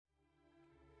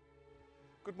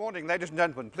Good morning, ladies and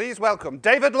gentlemen. Please welcome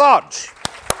David Lodge.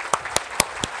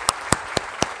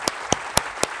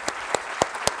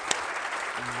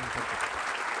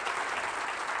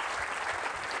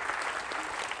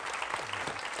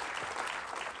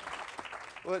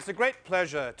 Well, it's a great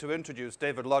pleasure to introduce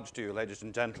David Lodge to you, ladies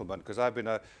and gentlemen, because I've been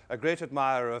a great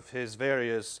admirer of his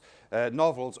various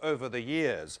novels over the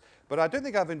years. But I don't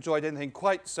think I've enjoyed anything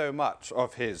quite so much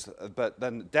of his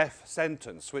than Death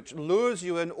Sentence, which lures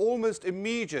you in almost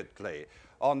immediately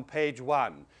on page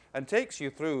 1 and takes you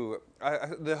through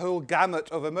the whole gamut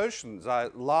of emotions. I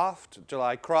laughed till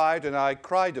I cried, and I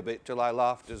cried a bit till I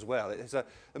laughed as well. It's the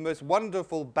most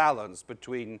wonderful balance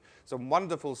between some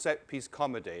wonderful set-piece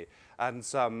comedy and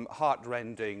some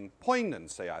heart-rending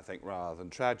poignancy, I think, rather than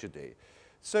tragedy.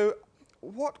 So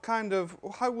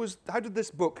how did this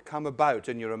book come about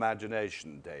in your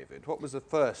imagination, David? What was the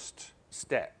first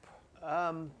step?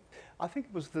 I think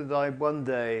it was that I one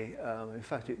day, in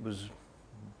fact it was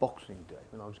Boxing Day,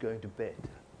 when I was going to bed.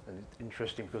 And it's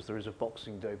interesting because there is a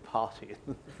Boxing Day party in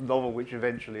the novel which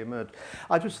eventually emerged.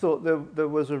 I just thought there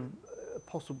was a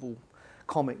possible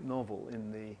comic novel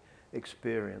in the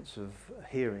experience of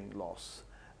hearing loss,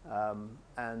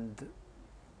 and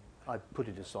I put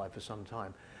it aside for some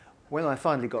time. When I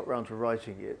finally got round to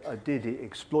writing it, I did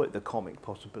exploit the comic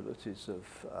possibilities of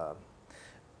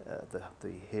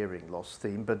the hearing loss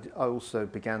theme, but I also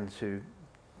began to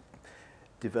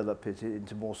develop it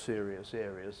into more serious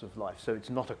areas of life. So it's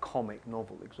not a comic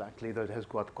novel exactly, though it has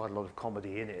quite a lot of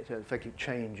comedy in it. In fact, it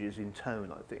changes in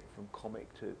tone, I think, from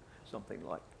comic to something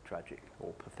like tragic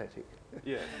or pathetic.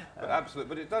 Yeah,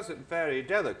 absolutely. But it does it very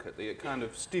delicately. It kind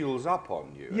of steals up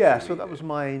on you. Yeah, so that was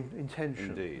my intention.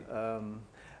 Indeed.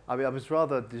 I mean, I was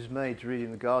rather dismayed reading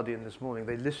The Guardian this morning.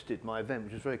 They listed my event,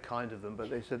 which was very kind of them,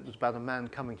 but they said it was about a man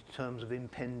coming to terms with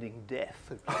impending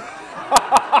death.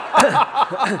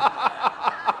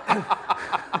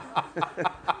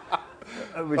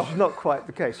 Which is not quite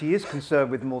the case. He is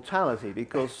concerned with mortality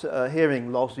because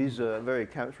hearing loss is a very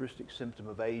characteristic symptom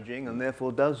of aging, and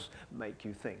therefore does make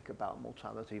you think about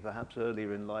mortality perhaps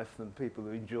earlier in life than people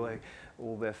who enjoy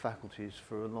all their faculties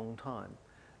for a long time.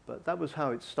 But that was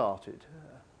how it started.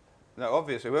 Now,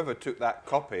 obviously, whoever took that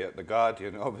copy at The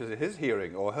Guardian, obviously his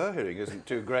hearing or her hearing isn't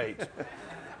too great,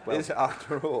 well, is it,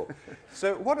 after all?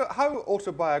 So how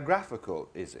autobiographical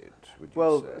is it, would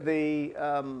you say?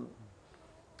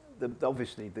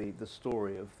 Obviously, the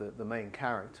story of the main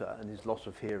character and his loss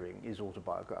of hearing is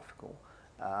autobiographical.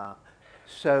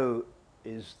 So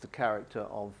is the character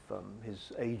of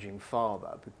his aging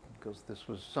father, because this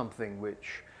was something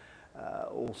which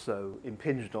also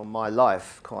impinged on my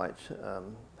life quite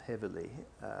heavily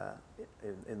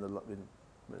in the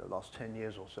last 10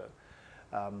 years or so.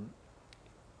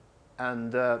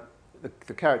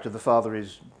 The character of the father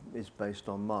is based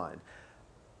on mine.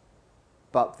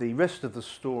 But the rest of the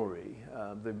story,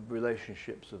 the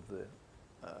relationships of the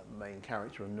main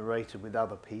character and narrator with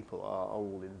other people are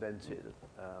all invented.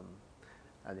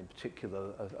 And in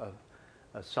particular,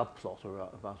 a subplot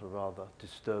about a rather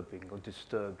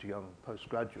disturbed young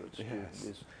postgraduate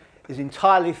student is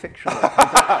entirely fictional.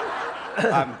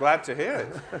 I'm glad to hear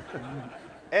it.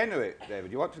 Anyway,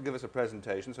 David, you want to give us a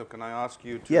presentation, so can I ask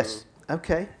you to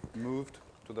move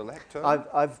to the lectern?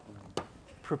 I've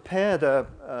prepared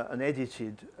an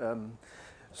edited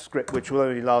script which will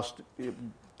only last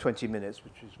 20 minutes,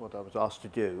 which is what I was asked to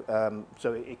do.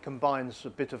 So it combines a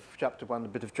bit of chapter 1 and a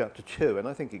bit of chapter 2, and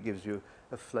I think it gives you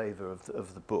a flavour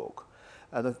of the book.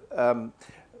 And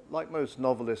like most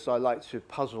novelists, I like to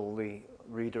puzzle the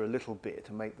reader a little bit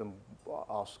and make them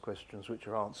ask questions which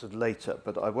are answered later,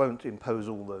 but I won't impose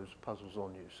all those puzzles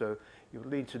on you. So you'll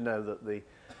need to know that the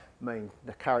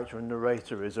character and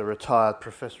narrator is a retired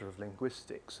professor of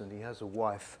linguistics, and he has a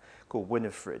wife called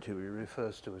Winifred, who he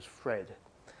refers to as Fred.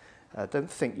 I don't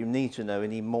think you need to know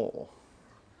any more,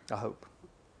 I hope.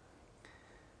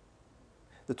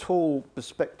 The tall,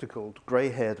 bespectacled,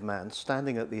 grey-haired man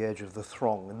standing at the edge of the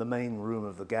throng in the main room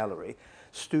of the gallery,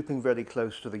 stooping very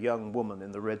close to the young woman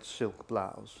in the red silk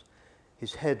blouse,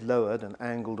 his head lowered and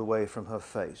angled away from her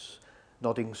face,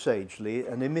 nodding sagely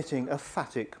and emitting a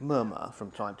phatic murmur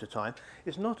from time to time,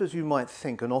 is not, as you might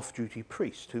think, an off-duty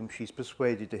priest whom she's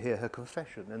persuaded to hear her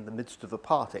confession in the midst of a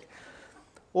party,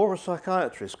 or a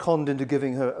psychiatrist conned into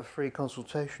giving her a free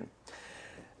consultation.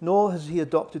 Nor has he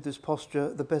adopted this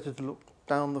posture the better to look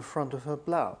down the front of her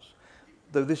blouse,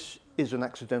 though this is an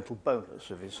accidental bonus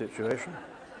of his situation,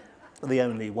 the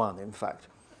only one, in fact.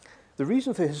 The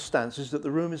reason for his stance is that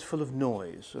the room is full of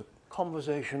noise, a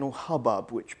conversational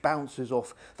hubbub which bounces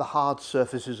off the hard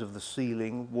surfaces of the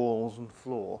ceiling, walls and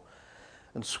floor,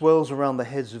 and swirls around the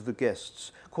heads of the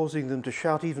guests, causing them to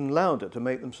shout even louder to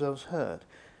make themselves heard.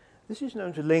 This is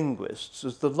known to linguists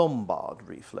as the Lombard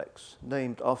reflex,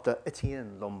 named after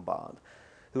Etienne Lombard,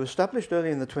 who established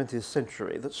early in the 20th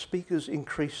century that speakers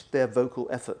increased their vocal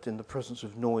effort in the presence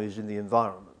of noise in the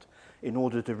environment in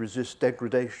order to resist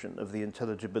degradation of the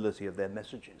intelligibility of their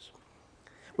messages.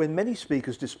 When many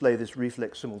speakers display this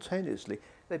reflex simultaneously,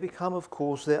 they become, of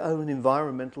course, their own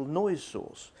environmental noise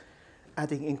source,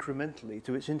 adding incrementally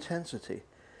to its intensity.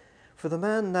 For the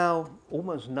man now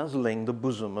almost nuzzling the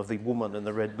bosom of the woman in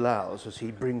the red blouse as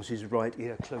he brings his right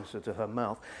ear closer to her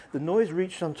mouth, the noise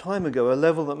reached some time ago a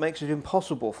level that makes it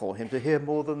impossible for him to hear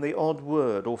more than the odd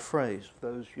word or phrase of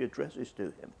those she addresses to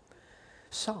him.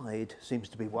 Side seems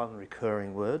to be one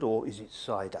recurring word, or is it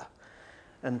cider?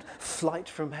 And flight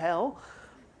from hell,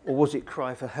 or was it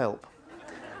cry for help?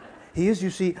 He is, you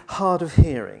see, hard of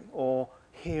hearing, or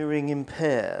hearing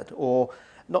impaired, or,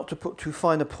 not to put too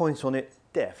fine a point on it,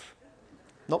 deaf.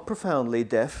 Not profoundly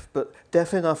deaf, but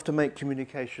deaf enough to make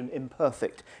communication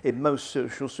imperfect in most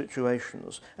social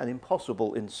situations and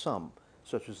impossible in some,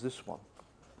 such as this one.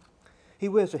 He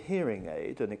wears a hearing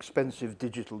aid, an expensive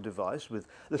digital device with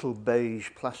little beige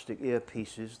plastic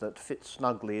earpieces that fit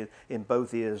snugly in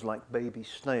both ears like baby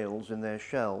snails in their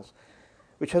shells,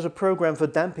 which has a program for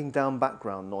damping down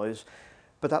background noise,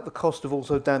 but at the cost of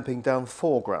also damping down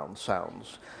foreground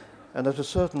sounds. And at a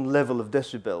certain level of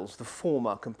decibels, the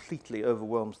former completely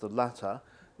overwhelms the latter,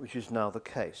 which is now the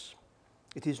case.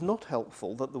 It is not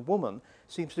helpful that the woman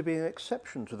seems to be an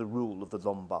exception to the rule of the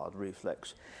Lombard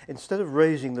reflex. Instead of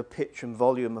raising the pitch and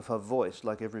volume of her voice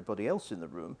like everybody else in the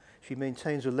room, she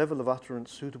maintains a level of utterance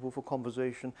suitable for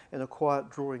conversation in a quiet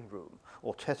drawing room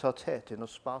or tete-a-tete in a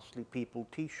sparsely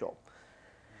peopled tea shop.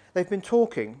 They've been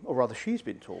talking, or rather she's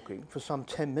been talking, for some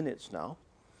 10 minutes now,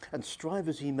 and strive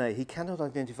as he may, he cannot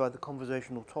identify the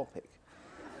conversational topic.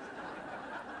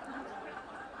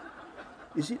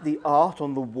 Is it the art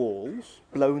on the walls,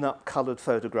 blown-up coloured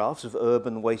photographs of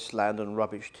urban wasteland and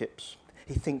rubbish tips?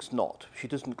 He thinks not. She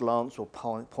doesn't glance or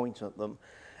point at them.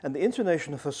 And the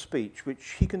intonation of her speech,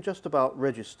 which he can just about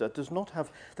register, does not have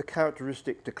the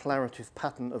characteristic declarative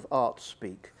pattern of art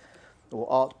speak, or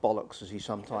art bollocks, as he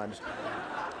sometimes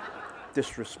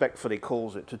disrespectfully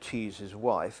calls it to tease his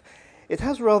wife. It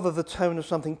has rather the tone of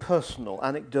something personal,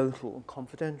 anecdotal, and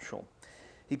confidential.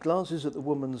 He glances at the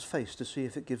woman's face to see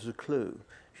if it gives a clue.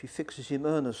 She fixes him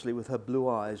earnestly with her blue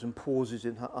eyes and pauses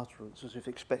in her utterance as if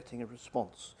expecting a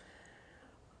response.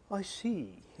 "I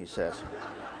see," he says,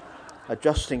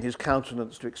 adjusting his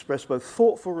countenance to express both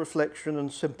thoughtful reflection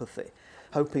and sympathy,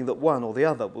 hoping that one or the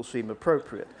other will seem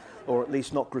appropriate, or at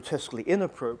least not grotesquely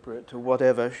inappropriate to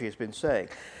whatever she has been saying.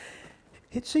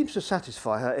 It seems to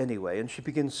satisfy her anyway, and she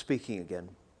begins speaking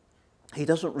again. He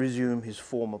doesn't resume his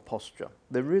former posture.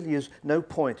 There really is no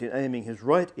point in aiming his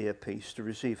right earpiece to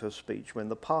receive her speech when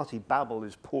the party babble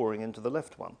is pouring into the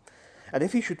left one. And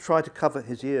if he should try to cover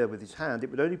his ear with his hand,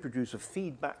 it would only produce a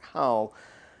feedback howl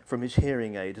from his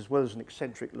hearing aid, as well as an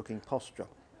eccentric-looking posture.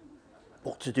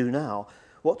 What to do now?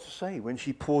 What to say when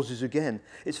she pauses again?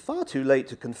 It's far too late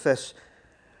to confess,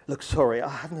 "Look, sorry, I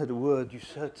haven't heard a word you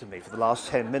said to me for the last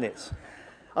 10 minutes.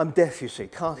 I'm deaf, you see,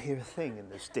 can't hear a thing in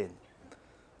this din."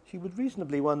 She would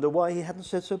reasonably wonder why he hadn't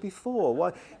said so before,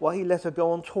 why he let her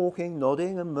go on talking,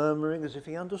 nodding and murmuring as if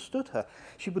he understood her.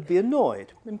 She would be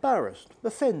annoyed, embarrassed,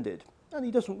 offended, and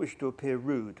he doesn't wish to appear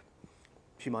rude.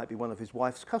 She might be one of his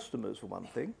wife's customers, for one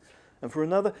thing, and for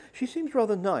another, she seems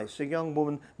rather nice, a young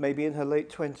woman maybe in her late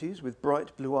 20s with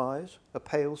bright blue eyes, a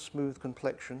pale, smooth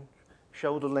complexion,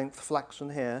 shoulder-length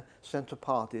flaxen hair,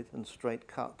 centre-parted and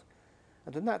straight-cut,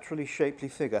 and a naturally shapely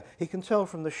figure. He can tell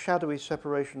from the shadowy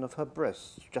separation of her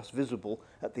breasts, just visible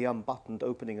at the unbuttoned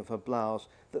opening of her blouse,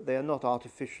 that they are not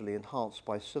artificially enhanced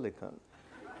by silicone,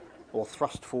 or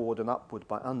thrust forward and upward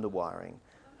by underwiring,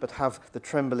 but have the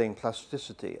trembling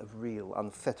plasticity of real,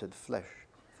 unfettered flesh.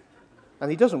 And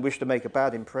he doesn't wish to make a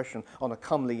bad impression on a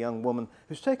comely young woman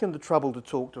who's taken the trouble to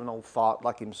talk to an old fart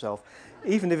like himself,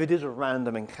 even if it is a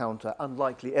random encounter,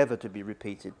 unlikely ever to be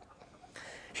repeated.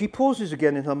 She pauses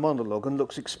again in her monologue and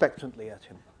looks expectantly at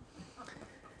him.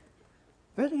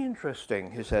 "Very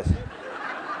interesting," he says.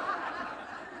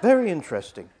 "Very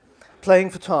interesting." Playing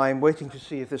for time, waiting to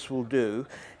see if this will do,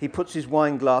 he puts his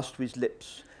wine glass to his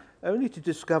lips, only to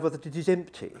discover that it is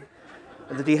empty,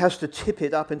 and that he has to tip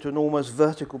it up into an almost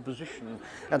vertical position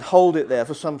and hold it there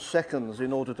for some seconds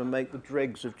in order to make the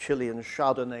dregs of Chilean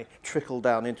Chardonnay trickle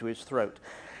down into his throat.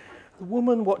 The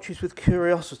woman watches with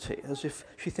curiosity, as if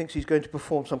she thinks he's going to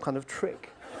perform some kind of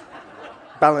trick,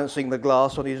 balancing the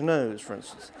glass on his nose, for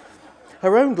instance.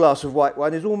 Her own glass of white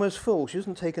wine is almost full. She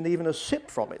hasn't taken even a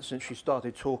sip from it since she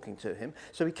started talking to him,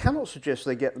 so he cannot suggest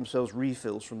they get themselves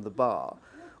refills from the bar.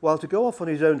 While to go off on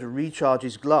his own to recharge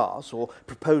his glass or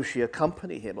propose she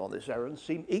accompany him on this errand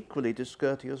seem equally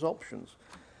discourteous options.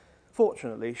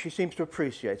 Fortunately, she seems to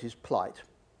appreciate his plight.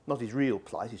 Not his real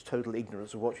plight, his total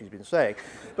ignorance of what she's been saying,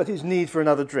 but his need for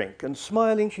another drink. And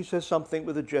smiling, she says something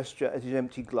with a gesture at his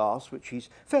empty glass, which he's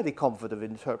fairly confident of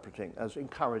interpreting as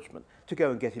encouragement to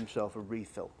go and get himself a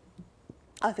refill.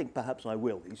 I think perhaps I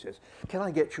will, he says. Can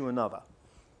I get you another?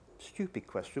 Stupid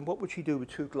question. What would she do with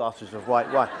 2 glasses of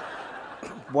white wine?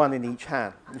 One in each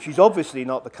hand. And she's obviously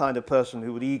not the kind of person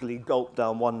who would eagerly gulp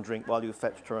down one drink while you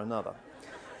fetched her another.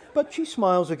 But she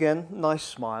smiles again, nice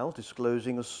smile,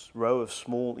 disclosing a row of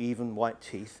small, even white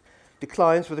teeth,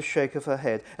 declines with a shake of her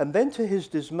head, and then to his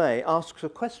dismay asks a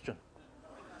question.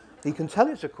 He can tell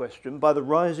it's a question by the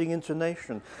rising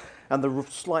intonation and the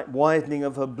slight widening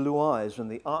of her blue eyes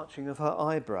and the arching of her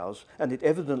eyebrows, and it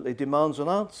evidently demands an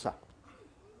answer.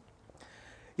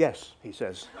 Yes, he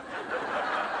says,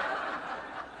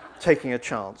 taking a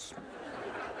chance.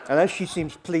 And as she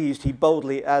seems pleased, he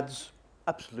boldly adds,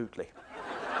 absolutely.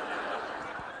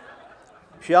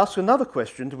 She asks another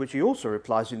question, to which he also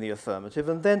replies in the affirmative,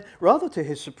 and then, rather to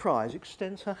his surprise,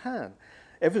 extends her hand.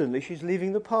 Evidently, she's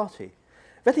leaving the party.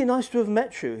 Very nice to have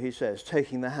met you, he says,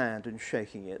 taking the hand and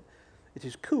shaking it. It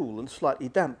is cool and slightly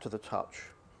damp to the touch.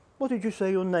 What did you say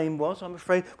your name was? I'm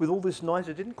afraid, with all this noise,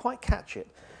 I didn't quite catch it.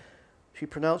 She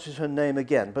pronounces her name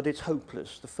again, but it's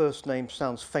hopeless. The first name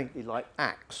sounds faintly like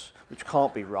axe, which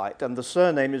can't be right, and the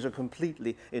surname is a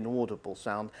completely inaudible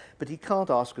sound, but he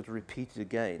can't ask her to repeat it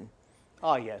again.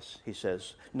 Ah, yes, he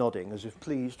says, nodding, as if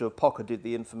pleased to have pocketed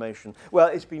the information. Well,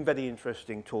 it's been very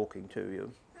interesting talking to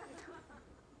you.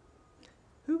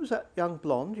 Who was that young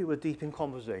blonde you were deep in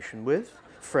conversation with?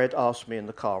 Fred asked me in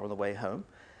the car on the way home.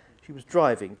 She was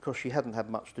driving because she hadn't had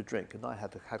much to drink, and I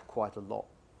had quite a lot.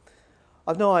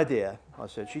 I've no idea, I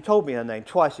said. She told me her name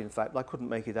twice, in fact, but I couldn't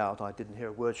make it out. I didn't hear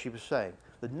a word she was saying.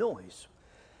 The noise.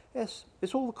 Yes,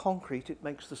 it's all the concrete. It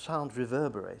makes the sound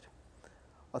reverberate.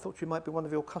 I thought she might be one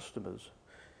of your customers.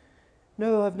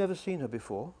 No, I've never seen her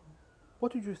before.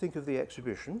 What did you think of the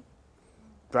exhibition?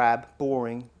 Drab,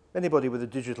 boring. Anybody with a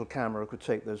digital camera could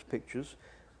take those pictures.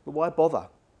 But why bother?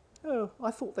 Oh,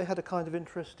 I thought they had a kind of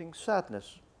interesting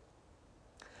sadness.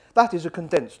 That is a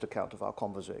condensed account of our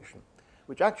conversation,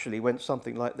 which actually went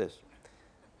something like this.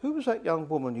 Who was that young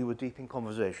woman you were deep in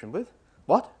conversation with?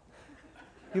 What?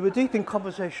 You were deep in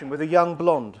conversation with a young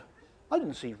blonde. I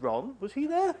didn't see Ron. Was he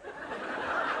there?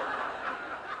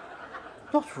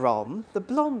 Not Ron, the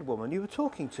blonde woman you were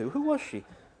talking to. Who was she?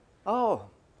 Oh,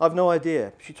 I've no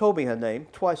idea. She told me her name,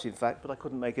 twice in fact, but I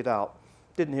couldn't make it out.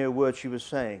 Didn't hear a word she was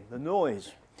saying. The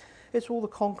noise. It's all the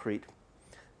concrete.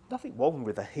 Nothing wrong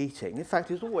with the heating. In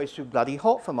fact, it's always too bloody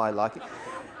hot for my liking.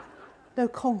 No,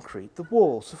 concrete, the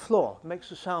walls, the floor, makes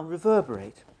the sound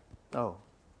reverberate. Oh,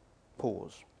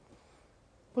 pause.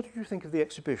 What did you think of the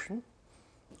exhibition?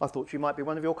 I thought she might be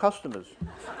one of your customers.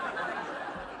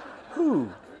 Who?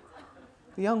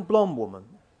 The young blonde woman.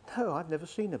 No, I've never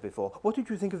seen her before. What did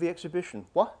you think of the exhibition?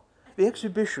 What? The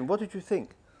exhibition, what did you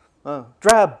think? Oh,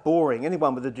 drab, boring.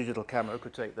 Anyone with a digital camera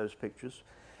could take those pictures.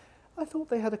 I thought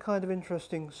they had a kind of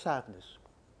interesting sadness.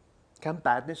 Can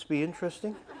badness be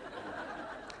interesting?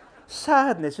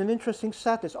 Sadness, an interesting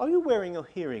sadness. Are you wearing a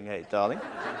hearing aid, darling?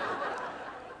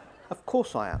 Of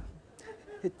course I am.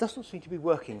 It doesn't seem to be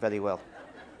working very well.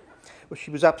 Well, she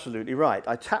was absolutely right.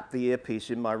 I tapped the earpiece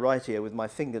in my right ear with my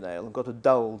fingernail and got a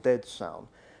dull, dead sound.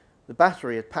 The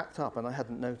battery had packed up and I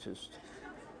hadn't noticed.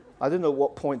 I don't know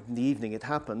what point in the evening it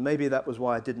happened. Maybe that was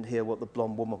why I didn't hear what the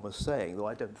blonde woman was saying, though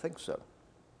I don't think so.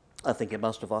 I think it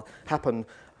must have happened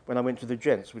when I went to the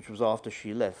gents, which was after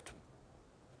she left.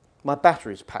 My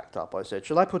battery's packed up, I said.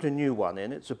 Shall I put a new one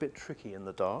in? It's a bit tricky in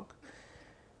the dark.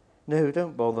 No,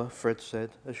 don't bother, Fred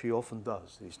said, as she often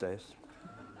does these days.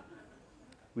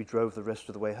 We drove the rest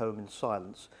of the way home in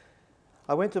silence.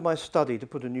 I went to my study to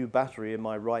put a new battery in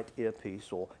my right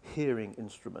earpiece, or hearing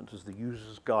instrument, as the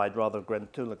user's guide rather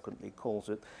grandiloquently calls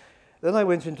it. Then I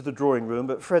went into the drawing room,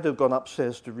 but Fred had gone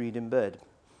upstairs to read in bed.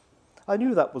 I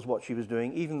knew that was what she was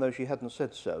doing, even though she hadn't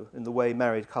said so, in the way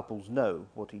married couples know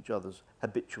what each other's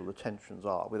habitual attentions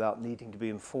are, without needing to be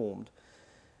informed.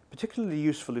 Particularly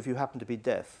useful if you happen to be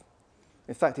deaf.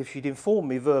 In fact, if she'd informed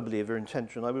me verbally of her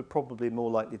intention, I would probably be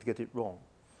more likely to get it wrong.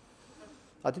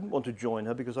 I didn't want to join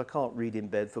her because I can't read in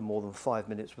bed for more than 5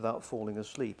 minutes without falling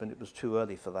asleep, and it was too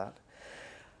early for that.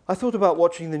 I thought about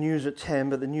watching the news at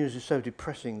 10, but the news is so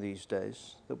depressing these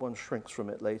days that one shrinks from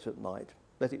it late at night.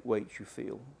 Let it wait, you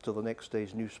feel, till the next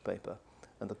day's newspaper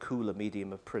and the cooler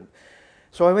medium of print.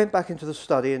 So I went back into the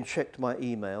study and checked my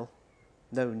email.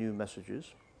 No new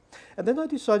messages. And then I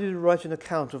decided to write an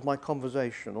account of my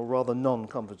conversation, or rather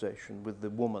non-conversation, with the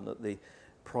woman at the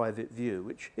Private View,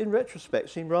 which in retrospect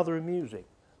seemed rather amusing,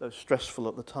 though stressful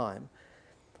at the time.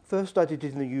 First I did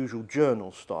it in the usual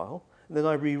journal style, and then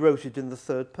I rewrote it in the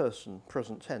third person,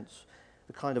 present tense,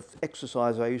 the kind of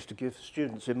exercise I used to give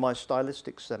students in my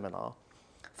stylistic seminar.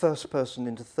 First person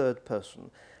into third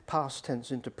person, past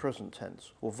tense into present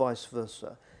tense, or vice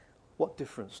versa. What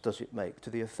difference does it make to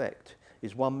the effect?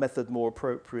 Is one method more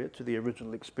appropriate to the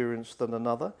original experience than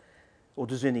another? Or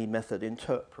does any method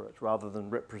interpret rather than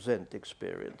represent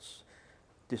experience?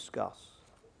 Discuss.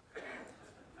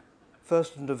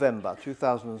 1st of November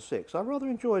 2006. I rather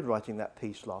enjoyed writing that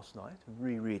piece last night and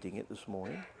rereading it this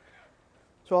morning.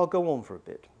 So I'll go on for a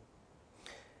bit.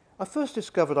 I first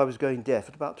discovered I was going deaf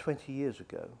at about 20 years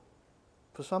ago.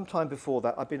 For some time before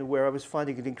that, I'd been aware I was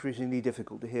finding it increasingly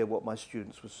difficult to hear what my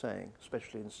students were saying,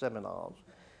 especially in seminars,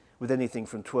 with anything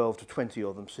from 12 to 20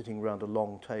 of them sitting round a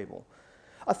long table.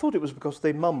 I thought it was because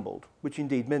they mumbled, which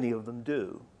indeed many of them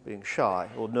do, being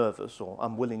shy or nervous or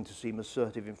unwilling to seem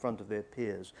assertive in front of their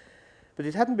peers. But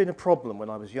it hadn't been a problem when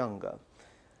I was younger.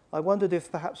 I wondered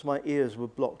if perhaps my ears were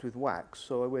blocked with wax,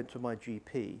 so I went to my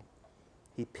GP.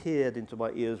 He peered into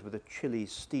my ears with a chilly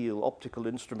steel optical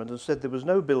instrument and said there was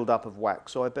no build-up of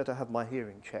wax, so I'd better have my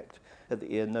hearing checked at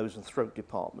the ear, nose and throat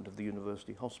department of the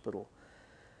University Hospital.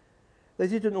 They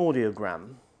did an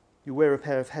audiogram. You wear a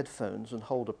pair of headphones and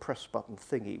hold a press button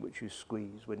thingy which you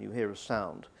squeeze when you hear a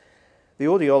sound. The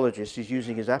audiologist is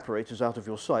using his apparatus out of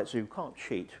your sight, so you can't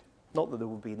cheat. Not that there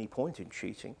would be any point in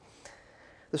cheating.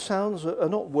 The sounds are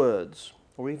not words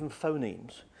or even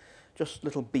phonemes, just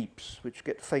little beeps which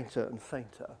get fainter and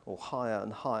fainter or higher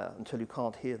and higher until you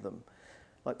can't hear them,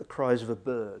 like the cries of a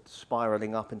bird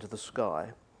spiralling up into the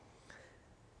sky.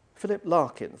 Philip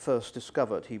Larkin first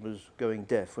discovered he was going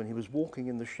deaf when he was walking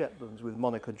in the Shetlands with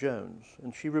Monica Jones,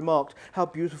 and she remarked how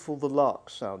beautiful the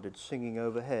larks sounded singing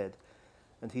overhead,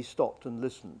 and he stopped and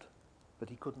listened, but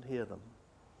he couldn't hear them.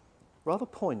 Rather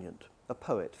poignant, a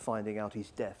poet finding out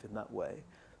he's deaf in that way,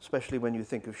 especially when you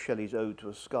think of Shelley's Ode to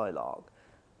a Skylark,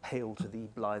 Hail to thee,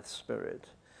 blithe spirit,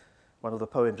 one of the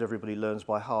poems everybody learns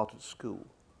by heart at school,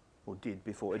 or did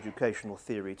before educational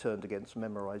theory turned against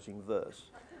memorizing verse.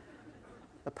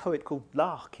 A poet called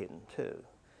Larkin, too.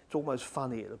 It's almost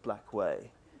funny in a black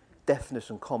way. Deafness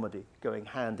and comedy going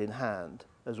hand in hand,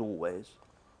 as always.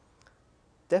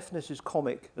 Deafness is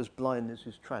comic as blindness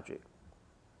is tragic.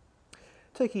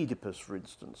 Take Oedipus, for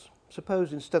instance.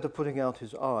 Suppose instead of putting out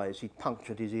his eyes, he'd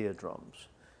punctured his eardrums.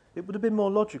 It would have been more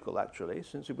logical, actually,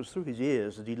 since it was through his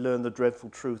ears that he learned the dreadful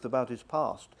truth about his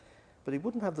past, but it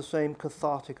wouldn't have the same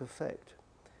cathartic effect.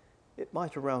 It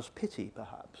might arouse pity,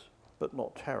 perhaps, but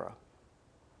not terror.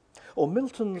 Or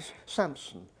Milton's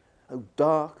Samson, oh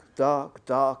dark, dark,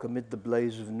 dark amid the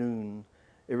blaze of noon,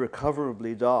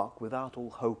 irrecoverably dark without all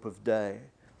hope of day.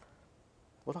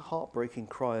 What a heartbreaking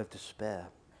cry of despair.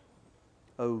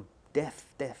 Oh, deaf,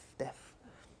 deaf, deaf,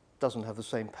 doesn't have the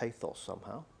same pathos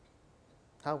somehow.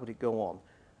 How would it go on?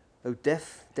 Oh,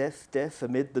 deaf, deaf, deaf,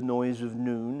 amid the noise of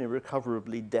noon,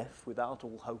 irrecoverably deaf without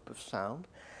all hope of sound?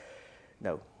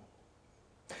 No.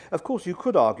 Of course, you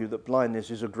could argue that blindness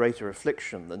is a greater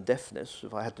affliction than deafness.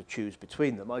 If I had to choose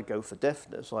between them, I'd go for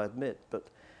deafness, I admit, but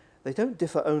they don't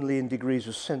differ only in degrees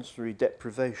of sensory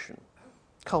deprivation.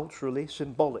 Culturally,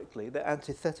 symbolically, they're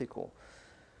antithetical.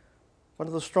 One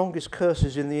of the strongest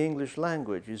curses in the English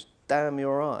language is damn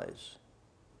your eyes.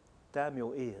 Damn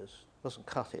your ears. Doesn't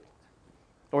cut it.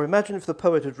 Or imagine if the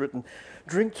poet had written,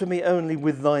 drink to me only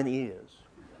with thine ears.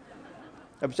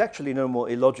 It was actually no more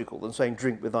illogical than saying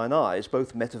drink with thine eyes.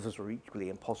 Both metaphors are equally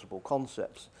impossible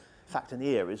concepts. In fact, an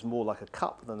ear is more like a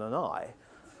cup than an eye.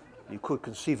 You could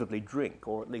conceivably drink,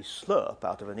 or at least slurp,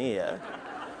 out of an ear,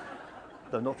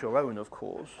 though not your own, of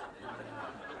course.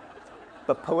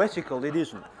 But poetical it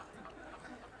isn't.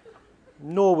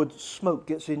 Nor would smoke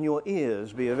gets in your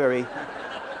ears be a very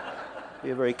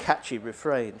catchy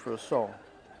refrain for a song.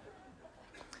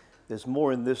 There's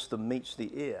more in this than meets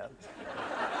the ear.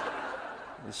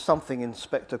 There's something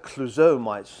Inspector Clouseau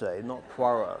might say, not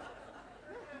Poirot.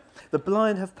 The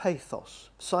blind have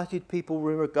pathos. Sighted people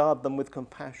regard them with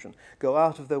compassion, go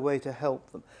out of their way to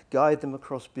help them, guide them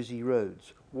across busy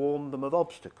roads, warn them of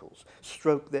obstacles,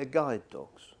 stroke their guide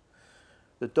dogs.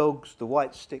 The dogs, the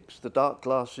white sticks, the dark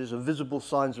glasses are visible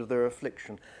signs of their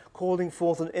affliction, calling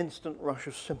forth an instant rush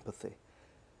of sympathy.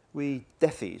 We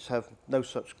deafies have no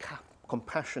such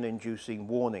compassion-inducing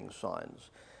warning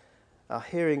signs. Our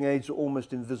hearing aids are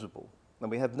almost invisible, and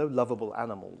we have no lovable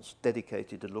animals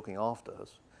dedicated to looking after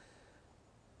us.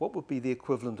 What would be the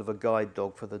equivalent of a guide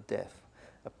dog for the deaf?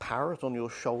 A parrot on your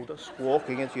shoulder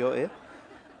squawking into your ear?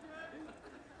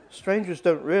 Strangers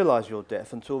don't realise you're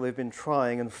deaf until they've been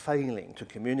trying and failing to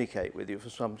communicate with you for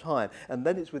some time, and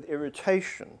then it's with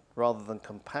irritation rather than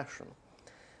compassion.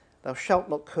 Thou shalt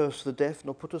not curse the deaf,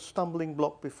 nor put a stumbling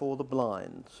block before the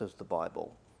blind, says the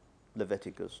Bible,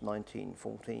 Leviticus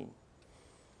 19:14.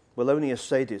 Well, only a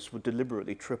sadist would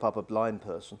deliberately trip up a blind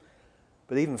person,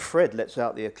 but even Fred lets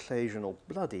out the occasional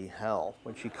bloody hell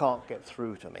when she can't get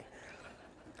through to me.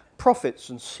 Prophets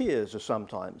and seers are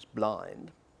sometimes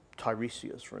blind,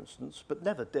 Tiresias, for instance, but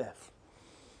never deaf.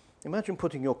 Imagine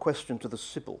putting your question to the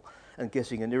Sibyl and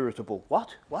getting an irritable,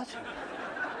 "What? What?"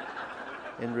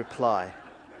 in reply.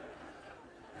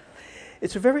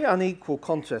 It's a very unequal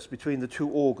contest between the two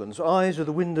organs. Eyes are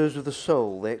the windows of the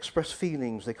soul. They express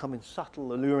feelings. They come in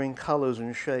subtle, alluring colours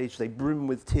and shades. They brim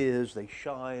with tears. They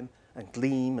shine and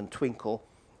gleam and twinkle.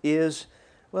 Ears,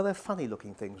 well, they're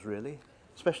funny-looking things, really,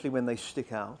 especially when they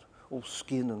stick out, all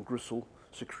skin and gristle,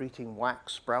 secreting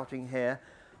wax, sprouting hair.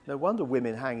 No wonder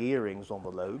women hang earrings on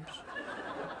the lobes.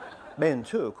 Men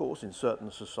too, of course, in certain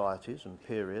societies and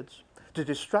periods, to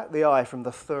distract the eye from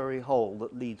the furry hole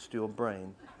that leads to your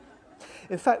brain.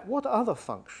 In fact, what other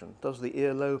function does the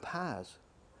earlobe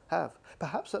have?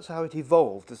 Perhaps that's how it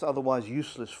evolved, this otherwise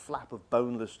useless flap of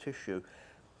boneless tissue.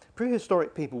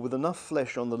 Prehistoric people with enough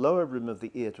flesh on the lower rim of the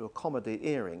ear to accommodate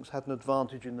earrings had an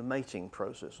advantage in the mating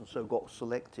process and so got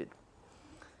selected.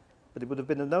 But it would have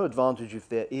been of no advantage if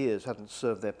their ears hadn't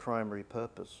served their primary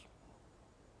purpose.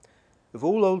 Of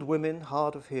all old women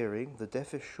hard of hearing, the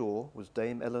deafest sure was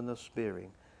Dame Eleanor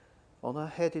Spearing. On her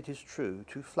head, it is true,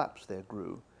 2 flaps there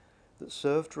grew, that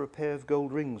served for a pair of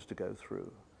gold rings to go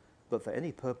through. But for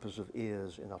any purpose of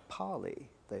ears in a parley,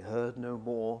 they heard no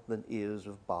more than ears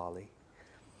of barley.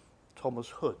 Thomas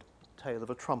Hood, Tale of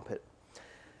a Trumpet.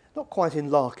 Not quite in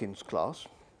Larkin's class,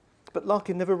 but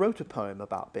Larkin never wrote a poem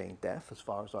about being deaf, as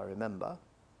far as I remember.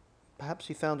 Perhaps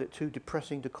he found it too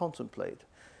depressing to contemplate,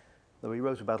 though he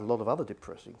wrote about a lot of other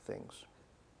depressing things.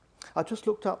 I just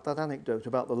looked up that anecdote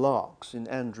about the larks in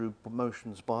Andrew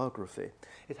Motion's biography.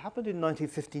 It happened in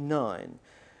 1959,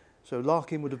 so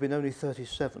Larkin would have been only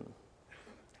 37.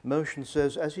 Motion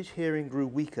says, as his hearing grew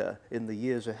weaker in the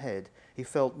years ahead, he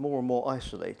felt more and more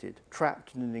isolated,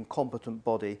 trapped in an incompetent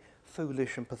body,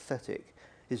 foolish and pathetic.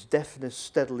 His deafness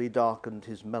steadily darkened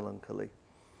his melancholy.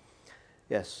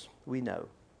 Yes, we know.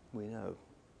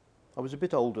 I was a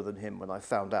bit older than him when I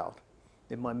found out,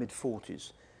 in my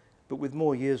mid-40s, but with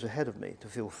more years ahead of me to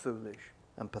feel foolish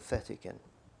and pathetic in.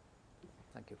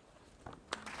 Thank you.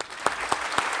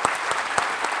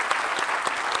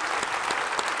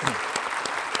 Thank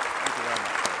you very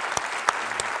much.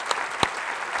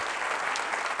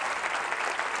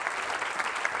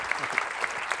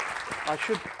 I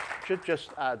should just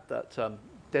add that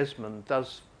Desmond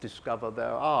does discover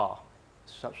there are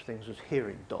such things as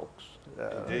hearing dogs.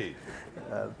 Indeed.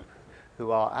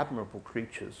 Who are admirable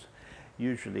creatures,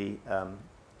 usually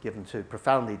given to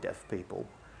profoundly deaf people,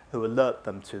 who alert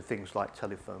them to things like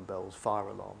telephone bells, fire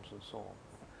alarms, and so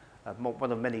on.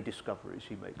 One of many discoveries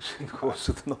he makes in the course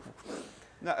of the novel.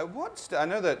 Now, I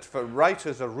know that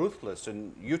writers are ruthless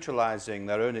in utilising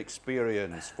their own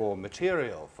experience for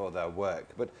material for their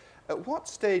work, but at what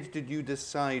stage did you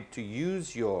decide to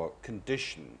use your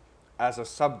condition as a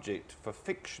subject for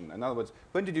fiction? In other words,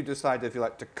 when did you decide, if you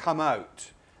like, to come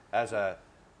out as a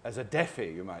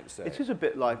deafie, you might say? It is a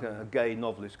bit like a gay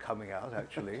novelist coming out,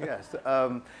 actually, yes.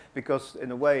 Because, in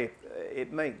a way,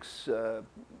 it makes the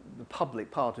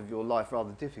public part of your life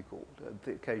rather difficult.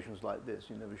 At occasions like this,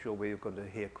 you're never sure where you're going to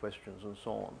hear questions and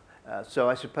so on. So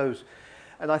I suppose,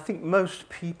 and I think most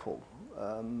people,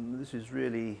 this is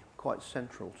really quite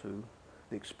central to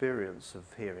the experience of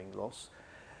hearing loss,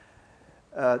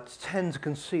 tend to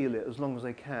conceal it as long as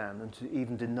they can and to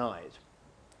even deny it.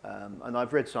 And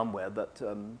I've read somewhere that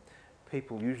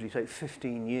people usually take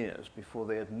 15 years before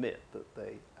they admit that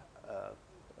they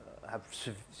have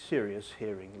serious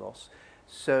hearing loss.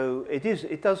 So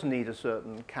it does need a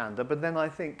certain candor, but then I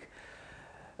think,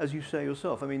 as you say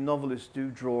yourself, I mean, novelists do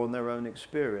draw on their own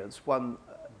experience. One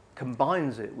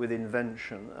combines it with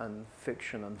invention and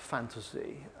fiction and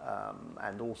fantasy,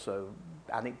 and also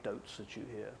anecdotes that you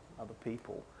hear other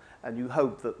people. And you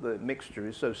hope that the mixture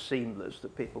is so seamless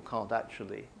that people can't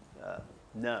actually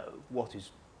know what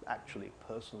is actually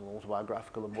personal,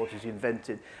 autobiographical, and what is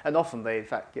invented. And often they, in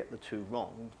fact, get the two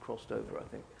wrong, crossed over, I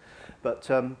think. But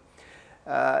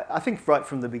I think right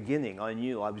from the beginning, I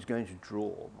knew I was going to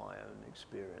draw my own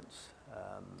experience.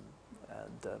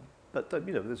 But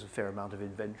you know, there's a fair amount of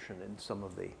invention in some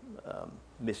of the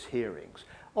mishearings.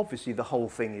 Obviously, the whole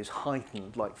thing is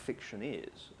heightened, like fiction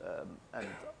is, and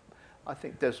I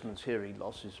think Desmond's hearing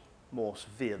loss is more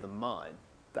severe than mine.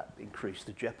 That increased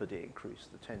the jeopardy,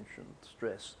 increased the tension,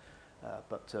 stress.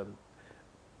 But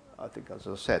I think, as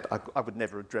I said, I would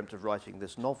never have dreamt of writing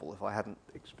this novel if I hadn't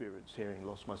experienced hearing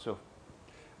loss myself.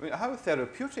 I mean, how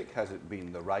therapeutic has it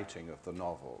been, the writing of the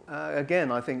novel?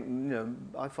 Again, I think,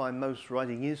 I find most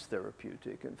writing is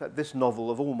therapeutic. In fact, this novel,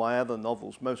 of all my other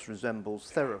novels, most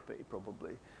resembles therapy,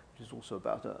 probably, which is also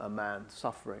about a man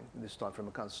suffering, this time from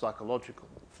a kind of psychological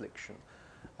affliction,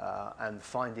 and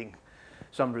finding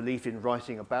some relief in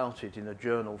writing about it in a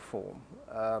journal form.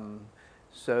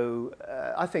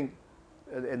 I think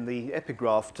in the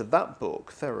epigraph to that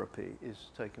book, Therapy,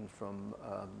 is taken from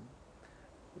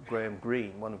Graham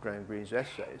Greene, one of Graham Greene's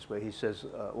essays, where he says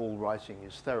all writing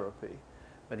is therapy.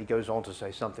 And he goes on to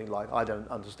say something like, I don't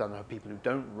understand how people who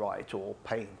don't write or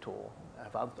paint or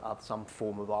have some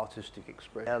form of artistic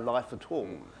expression their life at all.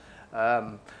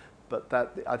 But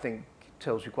that, I think,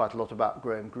 tells you quite a lot about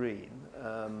Graham Greene.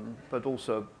 But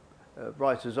also,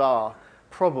 writers are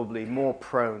probably more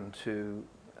prone to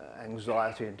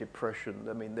anxiety and depression.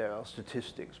 I mean, there are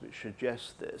statistics which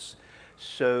suggest this.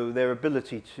 So their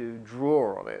ability to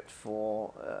draw on it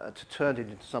to turn it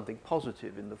into something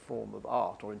positive in the form of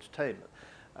art or entertainment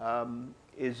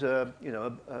is a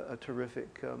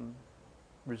terrific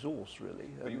resource, really.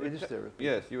 It is therapy.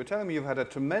 Yes, you were telling me you've had a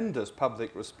tremendous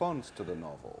public response to the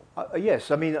novel.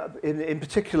 Yes, I mean, in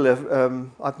particular,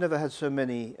 I've never had so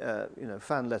many,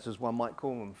 fan letters, one might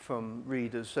call them, from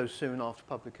readers so soon after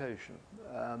publication.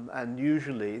 And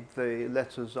usually the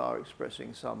letters are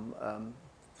expressing some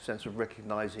sense of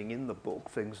recognizing in the book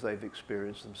things they've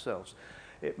experienced themselves.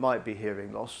 It might be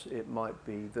hearing loss, it might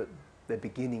be that they're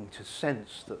beginning to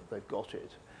sense that they've got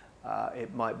it.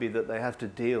 It might be that they have to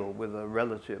deal with a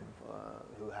relative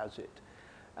who has it.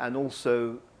 And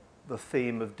also the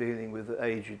theme of dealing with an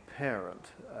aged parent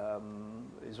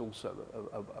is also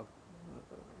a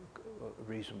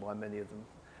reason why many of them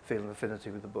feel an affinity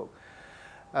with the book.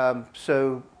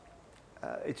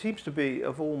 It seems to be,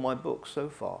 of all my books so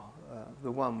far,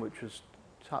 the one which has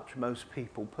touched most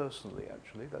people personally,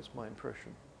 actually. That's my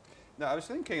impression. Now, I was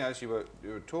thinking as you were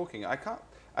talking, I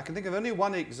can think of only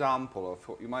one example of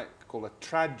what you might call a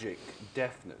tragic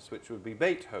deafness, which would be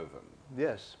Beethoven.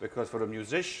 Yes. Because for a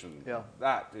musician,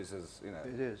 that is as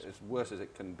as worse as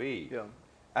it can be. Yeah.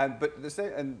 But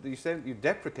you say you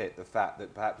deprecate the fact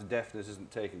that perhaps deafness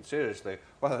isn't taken seriously,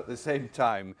 while at the same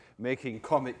time making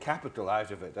comic capital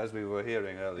out of it, as we were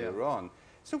hearing earlier on.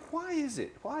 So why is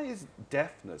it? Why is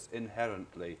deafness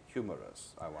inherently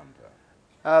humorous, I wonder?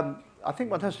 I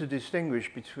think one has to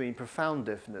distinguish between profound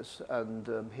deafness and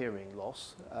hearing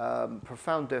loss.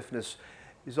 Profound deafness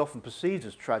is often perceived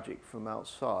as tragic from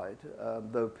outside,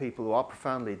 though people who are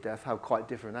profoundly deaf have quite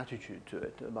different attitude to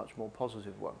it, a much more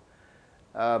positive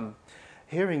one.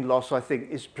 Hearing loss, I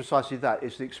think, is precisely that.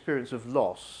 It's the experience of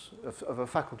loss of a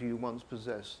faculty you once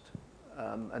possessed.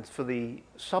 And for the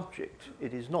subject,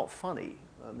 it is not funny.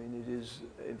 I mean, it is,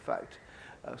 in fact,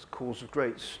 a cause of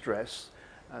great stress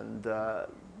and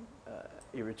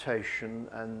irritation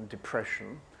and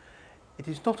depression. It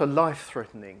is not a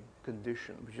life-threatening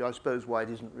condition, which is, I suppose, why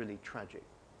it isn't really tragic.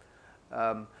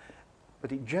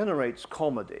 But it generates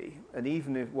comedy, and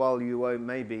even if, while you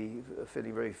may be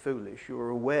feeling very foolish, you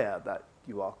are aware that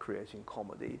you are creating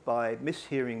comedy. By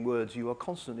mishearing words, you are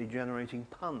constantly generating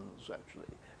puns,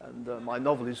 actually. And my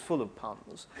novel is full of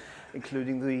puns,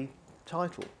 including the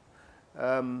title.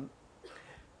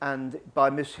 And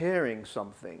by mishearing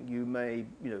something, you may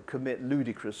commit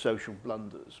ludicrous social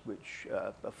blunders, which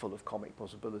are full of comic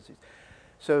possibilities.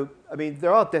 So, I mean,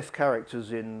 there are deaf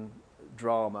characters in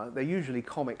drama. They're usually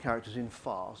comic characters in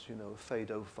farce, a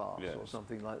Feydeau farce or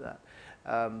something like that.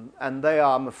 And they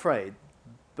are, I'm afraid,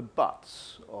 the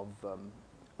butts of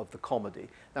the comedy.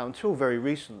 Now, until very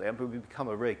recently, we've become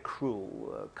a very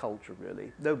cruel culture,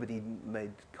 really. Nobody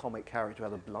made comic character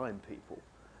out of blind people.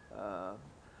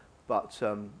 But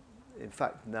in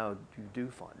fact, now you do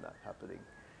find that happening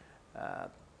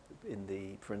in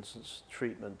the, for instance,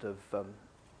 treatment of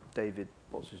David,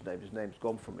 what's his name? His name's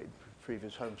gone from me,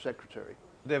 previous Home Secretary.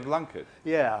 David Lunkett.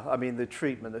 Yeah, I mean, the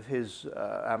treatment of his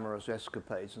amorous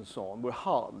escapades and so on were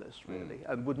heartless, really,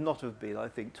 and would not have been, I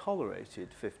think, tolerated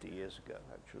 50 years ago,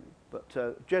 actually.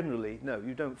 But generally, no,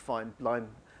 you don't find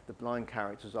the blind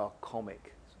characters are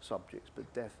comic subjects,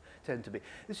 but deaf tend to be.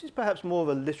 This is perhaps more of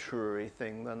a literary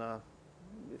thing than a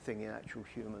thing in actual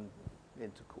human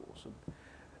intercourse.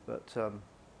 But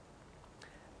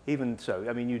even so,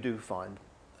 I mean, you do find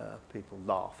people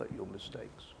laugh at your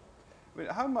mistakes. I mean,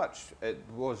 how much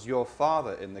was your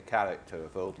father in the character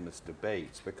of old Mr.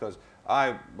 Bates? Because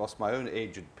I lost my own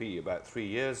agent P about 3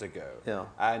 years ago, Yeah.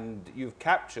 and you've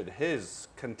captured his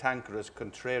cantankerous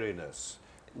contrariness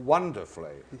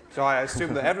wonderfully. So I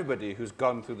assume that everybody who's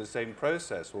gone through the same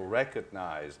process will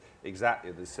recognize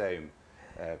exactly the same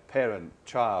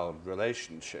parent-child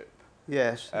relationship.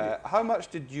 Yes. How much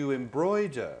did you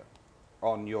embroider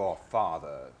on your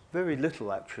father? Very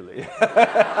little, actually.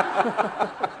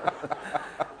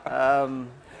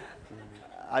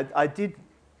 I did,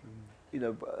 you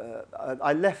know,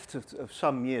 I left of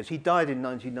some years. He died in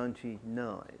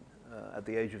 1999 at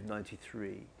the age of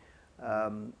 93.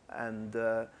 And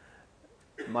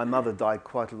my mother died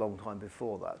quite a long time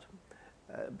before that.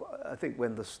 I think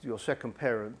when your second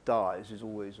parent dies is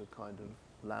always a kind of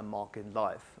landmark in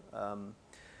life.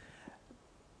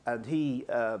 And he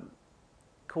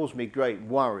caused me great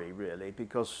worry, really,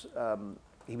 because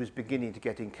he was beginning to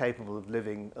get incapable of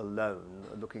living alone,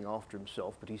 looking after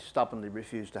himself, but he stubbornly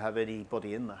refused to have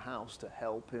anybody in the house to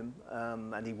help him,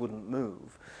 and he wouldn't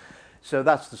move. So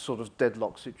that's the sort of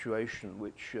deadlock situation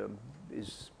which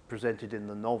is presented in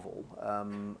the novel,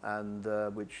 and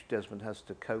which Desmond has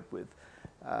to cope with.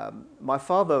 My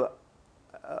father,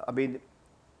 I mean,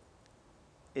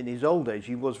 in his old age,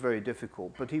 he was very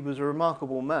difficult, but he was a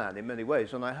remarkable man in many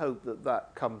ways, and I hope that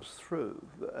that comes through.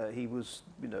 He was,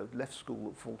 you know, left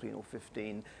school at 14 or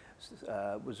 15,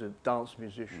 was a dance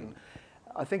musician.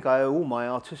 I think I owe all my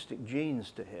artistic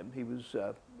genes to him. He was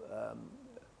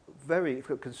very,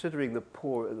 considering the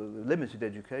limited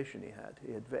education he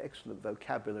had very excellent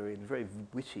vocabulary and very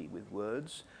witty with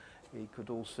words. He could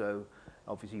also,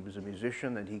 obviously he was a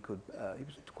musician, and he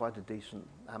was quite a decent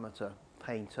amateur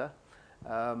painter.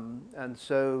 And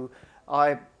so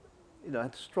I, you know,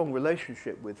 had a strong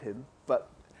relationship with him, but,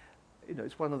 you know,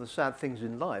 it's one of the sad things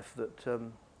in life that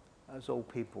as old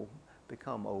people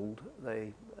become old,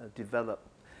 they develop,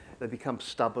 they become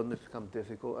stubborn, they become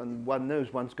difficult, and one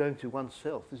knows one's going to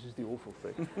oneself. This is the awful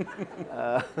thing.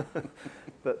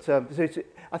 But so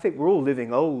I think we're all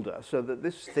living older, so that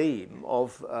this theme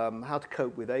of how to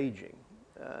cope with aging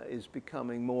is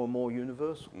becoming more and more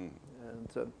universal.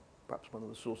 And perhaps one of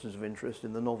the sources of interest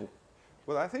in the novel.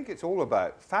 Well, I think it's all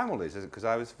about families, isn't it? Because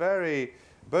I was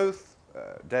both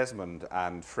Desmond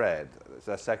and Fred, it's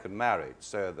their second marriage,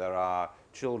 so there are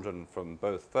children from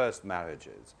both first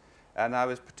marriages. And I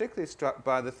was particularly struck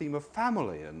by the theme of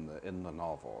family in the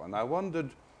novel, and I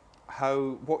wondered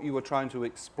what you were trying to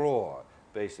explore,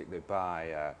 basically,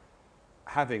 by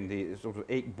having the sort of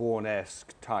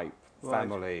Ayckbourn-esque type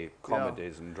family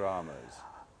comedies and dramas.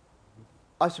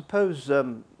 I suppose,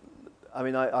 I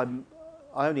mean, I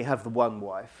only have the one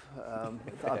wife. I'm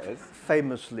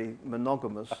famously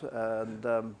monogamous and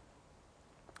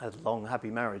had a long, happy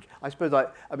marriage. I suppose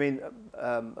I mean,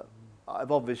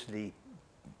 I've obviously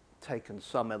taken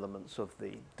some elements of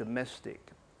the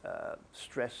domestic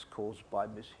stress caused by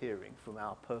mishearing from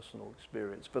our personal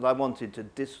experience, but I wanted to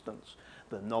distance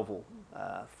the novel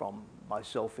from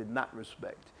myself in that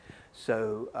respect.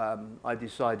 So I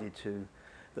decided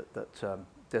that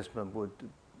Desmond would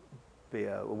be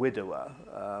a widower,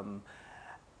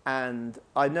 and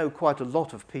I know quite a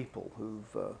lot of people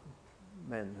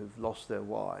men who've lost their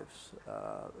wives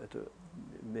at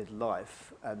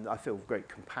midlife, and I feel great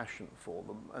compassion for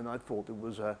them, and I thought it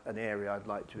was an area I'd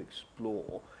like to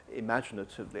explore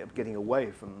imaginatively, of getting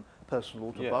away from personal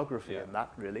autobiography and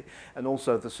that, really. And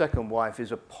also the second wife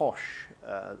is a posh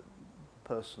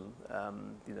person,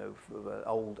 you know, from an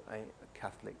old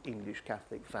Catholic, English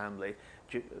Catholic family,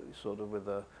 sort of with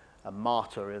a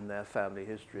martyr in their family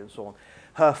history and so on.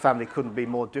 Her family couldn't be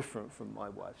more different from my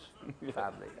wife's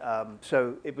family.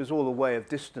 So it was all a way of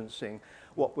distancing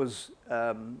what was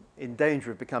in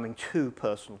danger of becoming too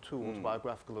personal, too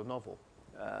autobiographical a novel.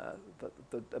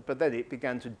 But then it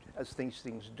began to, as things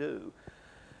do,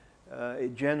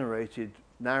 it generated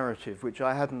narrative which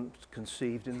I hadn't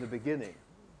conceived in the beginning.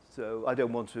 So I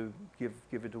don't want to give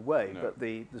it away, but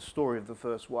the story of the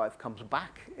first wife comes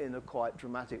back in a quite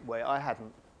dramatic way I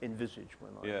hadn't envisaged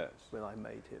when I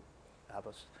made him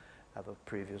have a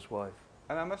previous wife.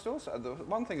 And I must also, the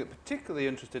one thing that particularly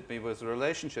interested me was the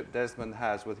relationship Desmond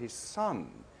has with his son,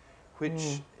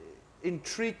 which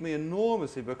intrigued me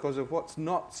enormously because of what's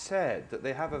not said, that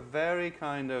they have a very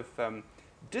kind of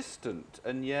distant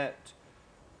and yet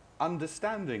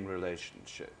understanding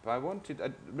relationship. I wanted,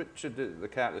 Richard, the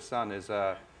character's son, is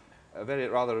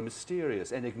rather a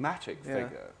mysterious, enigmatic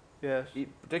figure, yes,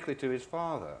 particularly to his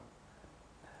father.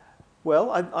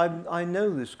 Well, I know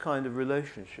this kind of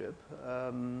relationship,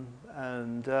 and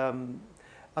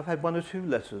I've had one or two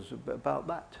letters about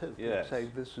that too, yes,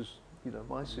 saying this is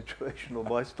my situation or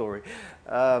my story.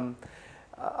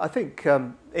 I think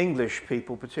English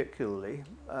people, particularly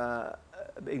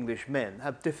English men,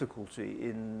 have difficulty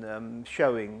in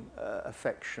showing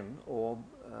affection or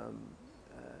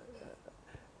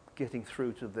getting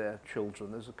through to their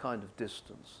children. There's a kind of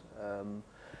distance.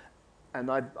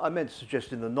 And I meant to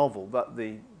suggest in the novel that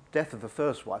the death of the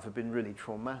first wife had been really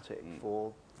traumatic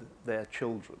for their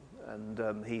children,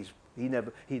 and he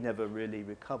never really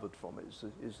recovered from it.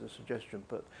 Is the suggestion,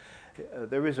 but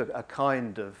there is a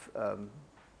kind of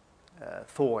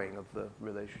thawing of the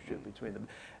relationship between them.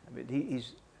 I mean,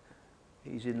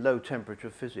 he's in low temperature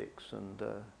physics,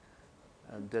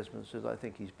 and Desmond says, I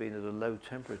think he's been at a low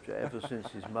temperature ever since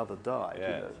his mother died.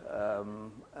 Yes.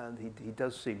 And he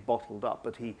does seem bottled up,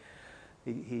 but he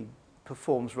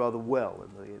performs rather well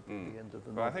in the end of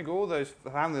the novel. Well, I think all those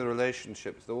family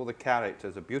relationships, all the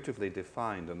characters are beautifully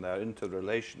defined, and their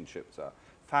interrelationships are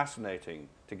fascinating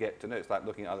to get to know. It's like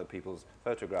looking at other people's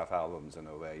photograph albums in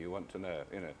a way. You want to know,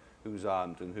 who's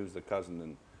aunt and who's the cousin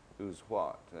and who's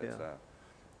what. It's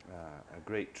a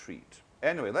great treat.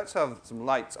 Anyway, let's have some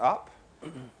lights up,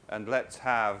 and let's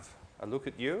have a look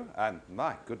at you. And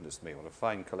my goodness me, what a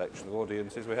fine collection of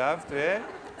audiences we have today.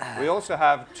 We also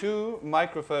have 2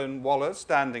 microphone wallers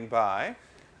standing by.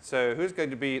 So who's going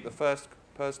to be the first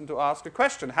person to ask a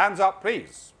question? Hands up,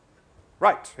 please.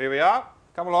 Right, here we are.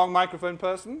 Come along, microphone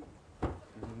person.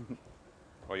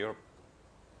 Or you're...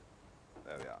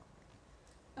 There we are.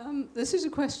 This is a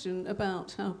question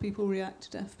about how people react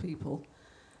to deaf people.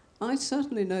 I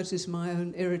certainly notice my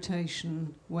own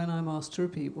irritation when I'm asked to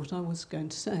repeat what I was going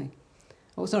to say.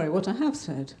 Oh, sorry, what I have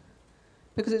said,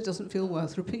 because it doesn't feel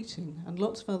worth repeating, and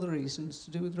lots of other reasons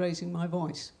to do with raising my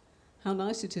voice. How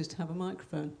nice it is to have a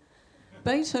microphone.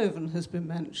 Beethoven has been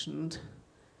mentioned.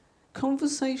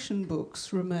 Conversation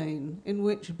books remain in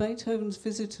which Beethoven's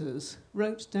visitors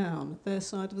wrote down their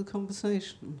side of the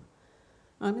conversation.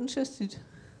 I'm interested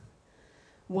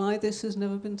why this has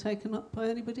never been taken up by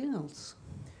anybody else.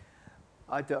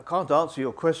 I can't answer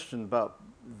your question about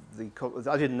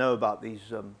I didn't know about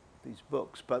these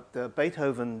books, but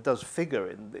Beethoven does figure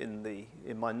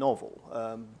in my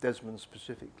novel. Desmond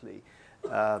specifically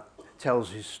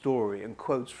tells his story and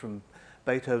quotes from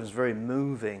Beethoven's very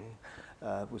moving,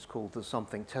 was called the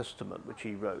Something Testament, which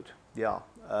he wrote.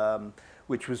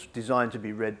 Which was designed to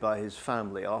be read by his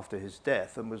family after his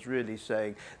death, and was really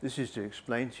saying, this is to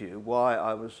explain to you why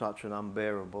I was such an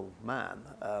unbearable man,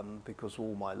 because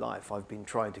all my life I've been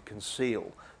trying to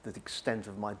conceal the extent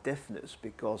of my deafness,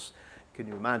 because, can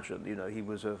you imagine, he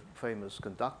was a famous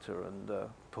conductor and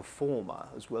performer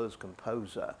as well as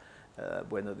composer,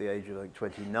 when at the age of like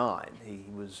 29 he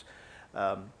was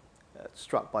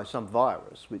struck by some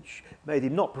virus which made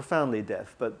him not profoundly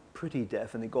deaf but pretty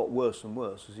deaf, and it got worse and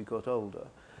worse as he got older.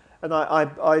 And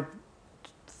I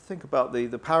think about the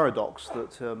paradox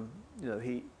that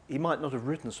he might not have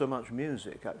written so much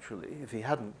music actually if he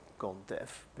hadn't gone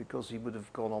deaf, because he would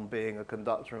have gone on being a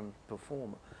conductor and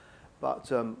performer.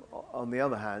 But on the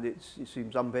other hand, it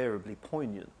seems unbearably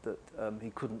poignant that he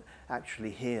couldn't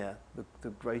actually hear the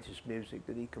greatest music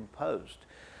that he composed.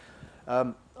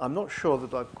 I'm not sure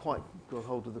that I've quite got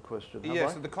hold of the question.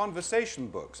 Yes, the conversation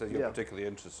books that you're particularly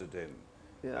interested in.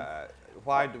 Yeah.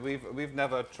 Why we've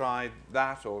never tried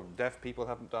that, or deaf people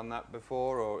haven't done that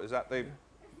before, or is that the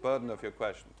burden of your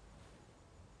question?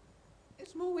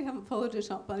 It's more we haven't followed it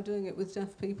up by doing it with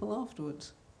deaf people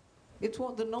afterwards. It's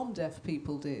what the non-deaf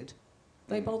people did.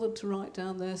 They bothered to write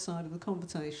down their side of the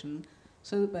conversation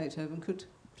so that Beethoven could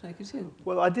take it in.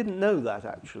 Well, I didn't know that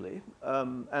actually,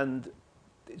 and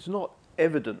it's not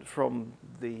evident from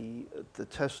the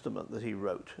testament that he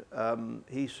wrote.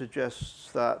 He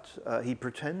suggests that he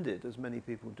pretended, as many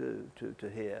people do, to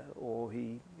hear, or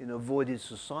he avoided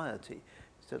society.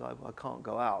 He said, I can't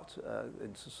go out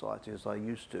in society as I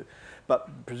used to.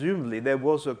 But presumably there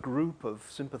was a group of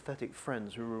sympathetic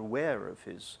friends who were aware of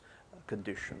his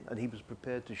condition, and he was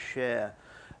prepared to share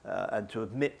and to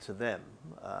admit to them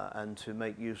and to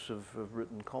make use of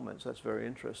written comments. That's very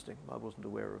interesting. I wasn't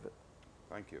aware of it.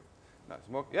 Thank you.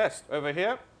 Yes, over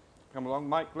here. Come along,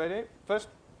 Mike, lady. First,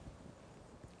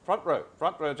 front row.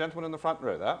 Front row, gentleman in the front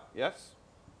row there. Yes?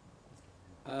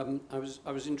 I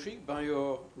was intrigued by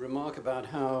your remark about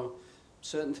how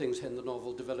certain things in the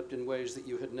novel developed in ways that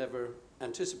you had never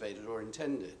anticipated or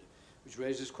intended, which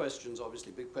raises questions,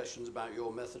 obviously big questions, about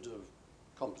your method of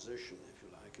composition, if you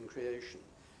like, and creation.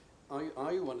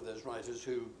 Are you one of those writers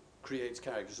who creates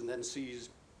characters and then sees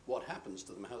what happens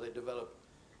to them, how they develop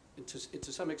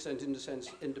to some extent, in a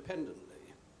sense, independently?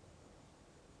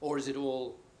 Or is it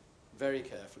all very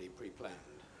carefully pre-planned?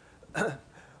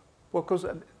 Well, because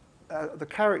the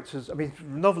characters, I mean,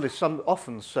 novelists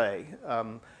often say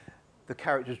the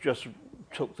characters just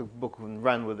took the book and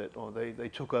ran with it, or they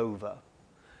took over.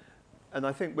 And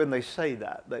I think when they say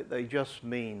that, they just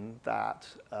mean that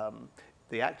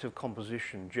the act of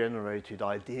composition generated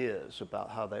ideas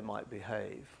about how they might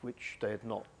behave, which they had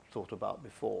not thought about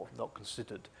before, not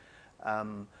considered.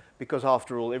 Because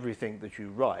after all, everything that you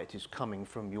write is coming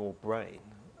from your brain,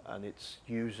 and it's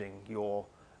using your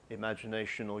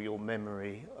imagination or your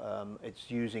memory. It's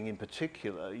using in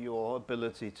particular your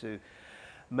ability to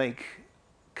make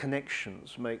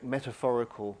connections, make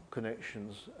metaphorical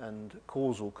connections and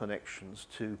causal connections,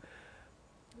 to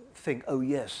think, oh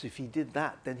yes, if he did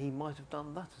that, then he might have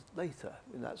done that later,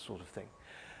 and that sort of thing.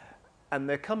 And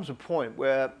there comes a point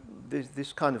where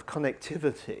this kind of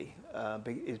connectivity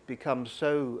becomes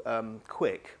so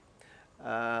quick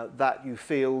that you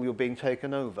feel you're being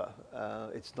taken over.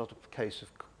 It's not a case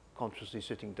of consciously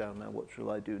sitting down, now what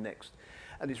shall I do next?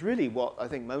 And it's really what I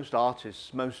think most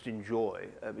artists most enjoy.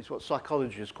 It's what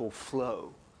psychologists call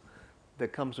flow. There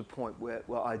comes a point where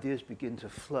ideas begin to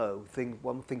flow.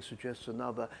 One thing suggests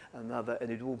another, and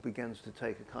it all begins to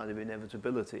take a kind of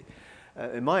inevitability.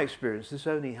 In my experience, this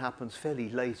only happens fairly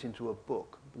late into a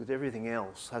book, because everything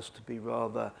else has to be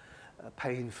rather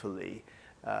painfully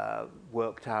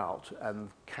worked out, and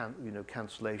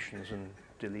cancellations and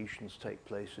deletions take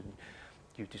place, and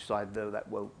you decide, no, that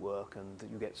won't work,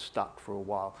 and you get stuck for a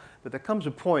while. But there comes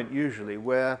a point usually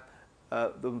where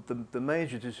the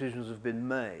major decisions have been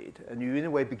made, and you in a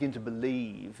way begin to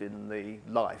believe in the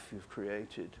life you've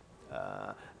created,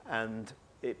 and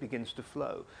it begins to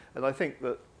flow. And I think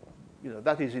that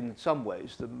that is in some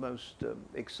ways the most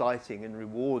exciting and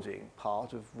rewarding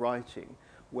part of writing,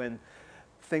 when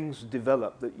things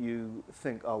develop that you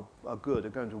think are good, are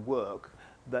going to work,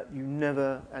 that you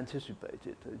never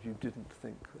anticipated, that you didn't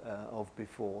think of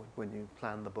before when you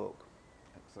planned the book.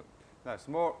 Excellent. Now,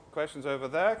 some more questions over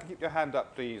there. Keep your hand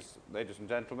up, please, ladies and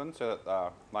gentlemen, so that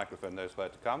our microphone knows where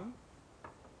to come.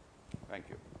 Thank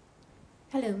you.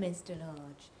 Hello, Mr.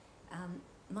 Lodge.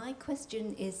 My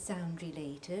question is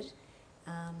sound-related.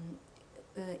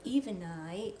 Eve and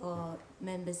I are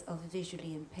members of a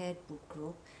visually impaired book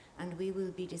group, and we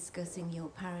will be discussing your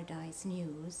Paradise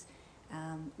News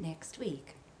next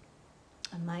week.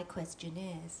 And my question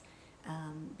is,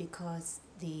 because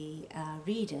the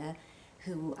reader,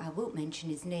 who I won't mention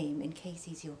his name in case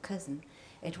he's your cousin,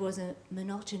 it was a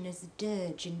monotonous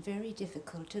dirge and very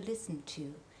difficult to listen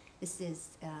to. This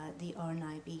is the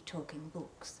RNIB Talking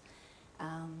Books.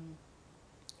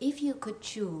 If you could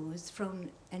choose from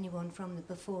anyone from the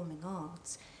performing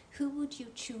arts, who would you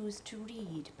choose to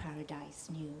read Paradise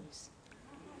News?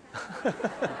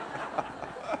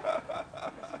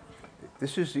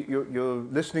 This is, you're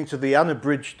listening to the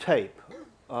unabridged tape,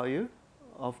 are you,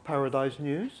 of Paradise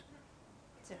News?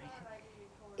 Sorry.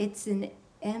 It's an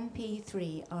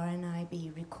MP3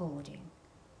 RNIB recording.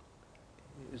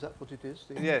 Is that what it is?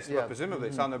 Yes, well, presumably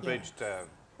it's unabridged. Yes.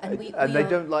 And they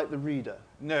don't like the reader?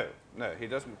 No, he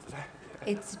doesn't.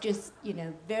 It's just,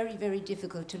 very, very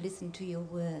difficult to listen to your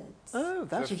words. Oh,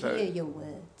 to hear your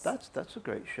words. That's a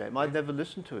great shame. I'd never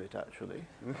listened to it, actually.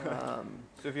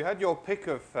 So if you had your pick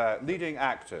of leading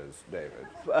actors, David.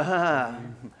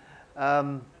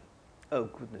 Oh,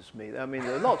 goodness me. I mean,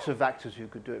 there are lots of actors who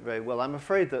could do it very well. I'm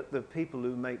afraid that the people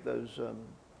who make those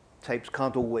tapes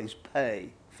can't always pay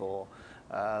for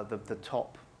the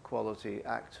top quality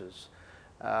actors.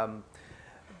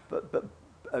 But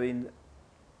I mean,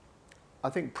 I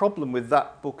think problem with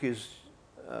that book is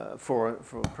for a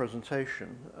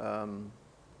presentation.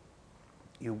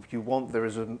 There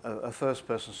is a first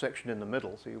person section in the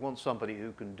middle, so you want somebody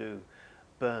who can do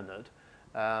Bernard,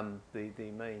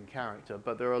 the main character,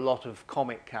 but there are a lot of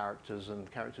comic characters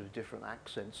and characters with different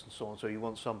accents and so on, so you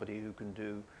want somebody who can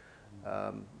do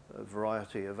a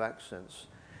variety of accents.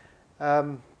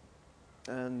 And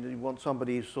you want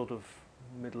somebody who's sort of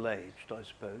middle-aged, I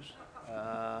suppose.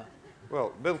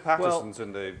 Well, Bill Patterson's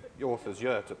in the author's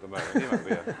yurt at the moment. He might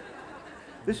be a...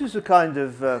 This is a kind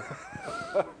of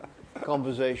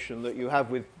conversation that you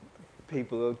have with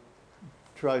people who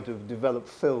try to develop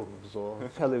films or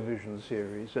television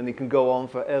series, and it can go on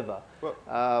forever. Well,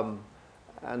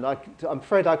 and I'm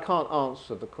afraid I can't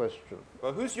answer the question.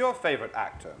 Well, who's your favourite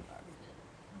actor?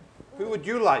 Who would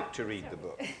you like to read the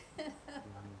book?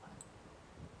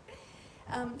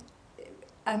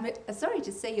 I'm sorry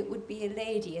to say it would be a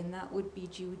lady, and that would be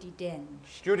Judi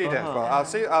Dench. Judi Dench.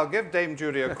 Well, I'll give Dame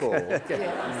Judy a call. Yes.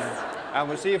 And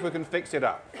we'll see if we can fix it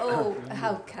up. Oh,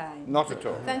 how kind. Not at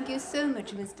all. Thank you so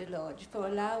much, Mr. Lodge, for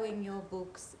allowing your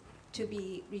books to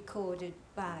be recorded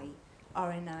by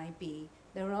RNIB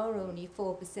There are only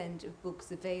 4% of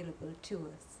books available to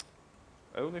us.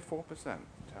 Only 4%.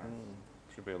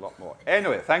 Should be a lot more.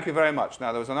 Anyway, thank you very much.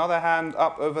 Now, there was another hand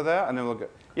up over there, and then we'll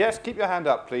get... Yes, keep your hand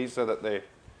up, please, so that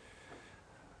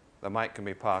the mic can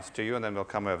be passed to you, and then we'll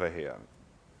come over here.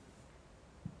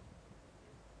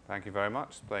 Thank you very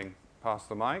much. Pass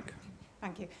the mic.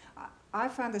 Thank you. I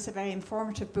found this a very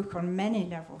informative book on many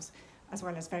levels, as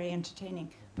well as very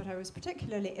entertaining. But I was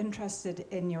particularly interested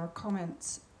in your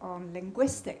comments on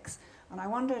linguistics. And I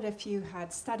wondered if you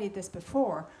had studied this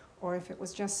before, or if it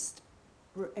was just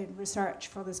in research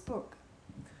for this book.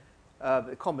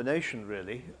 A combination,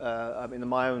 really. I mean,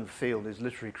 my own field is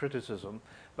literary criticism,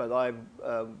 but I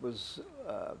was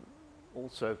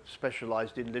also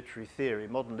specialized in literary theory.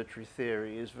 Modern literary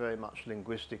theory is very much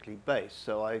linguistically based,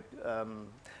 so I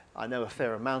know a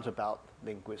fair amount about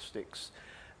linguistics,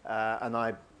 and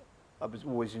I was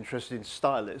always interested in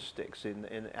stylistics,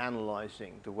 in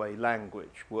analyzing the way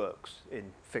language works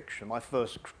in fiction. My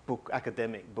first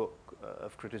academic book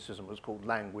of criticism was called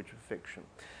Language of Fiction.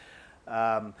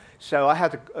 So I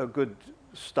had a good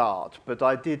start, but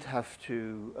I did have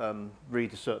to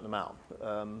read a certain amount.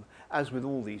 As with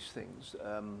all these things,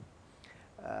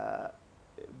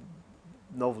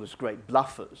 novelists are great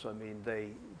bluffers. I mean,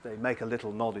 they make a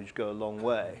little knowledge go a long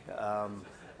way.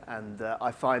 And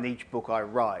I find each book I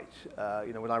write,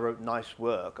 you know, when I wrote Nice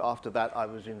Work, after that I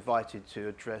was invited to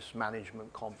address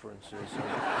management conferences,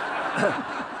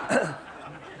 and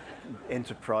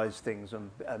enterprise things,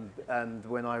 and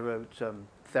when I wrote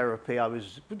Therapy, I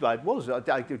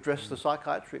addressed the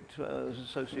Psychiatric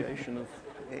Association of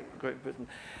Great Britain.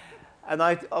 And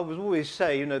I would always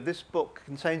say, you know, this book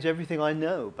contains everything I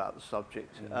know about the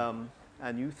subject,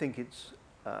 and you think it's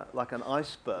like an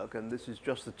iceberg, and this is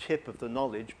just the tip of the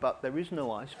knowledge, but there is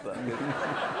no iceberg.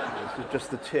 This is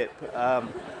just the tip.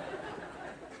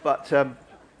 But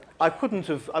I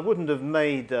wouldn't have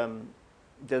made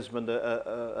Desmond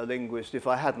a linguist if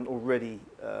I hadn't already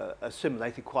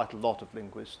assimilated quite a lot of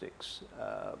linguistics.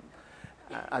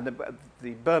 And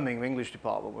the Birmingham English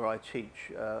department where I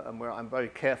teach, and where I'm very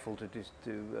careful to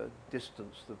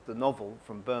distance the novel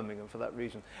from Birmingham for that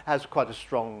reason, has quite a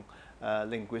strong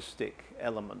linguistic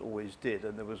element, always did,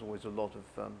 and there was always a lot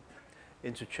of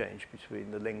interchange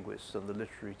between the linguists and the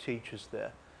literary teachers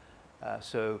there.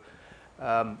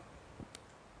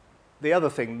 The other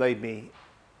thing made me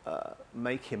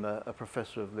make him a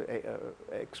professor of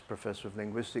ex-professor of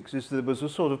linguistics is there was a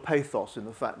sort of pathos in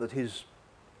the fact that his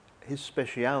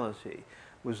speciality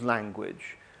was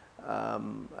language,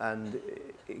 and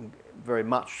very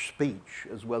much speech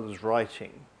as well as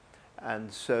writing,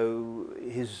 and so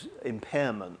his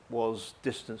impairment was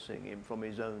distancing him from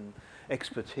his own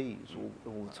expertise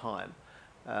all the time.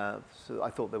 So I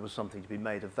thought there was something to be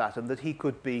made of that, and that he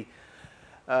could be,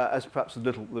 as perhaps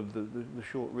the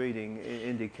short reading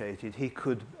indicated, he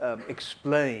could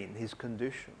explain his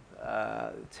condition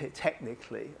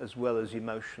technically as well as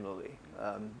emotionally.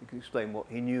 He could explain what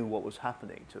he knew, what was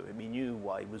happening to him. He knew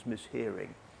why he was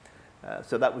mishearing.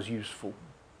 So that was useful.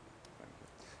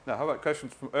 Now, how about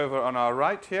questions from over on our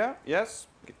right here? Yes,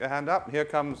 get your hand up. Here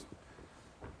comes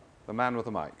the man with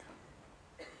the mic.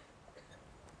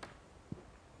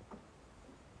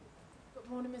 Good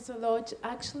morning, Mr. Lodge.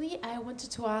 Actually, I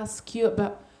wanted to ask you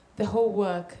about the whole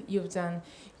work you've done.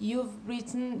 You've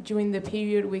written during the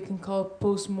period we can call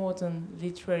postmodern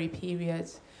literary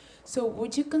period. So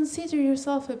would you consider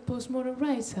yourself a postmodern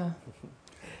writer?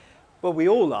 Well, we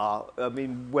all are. I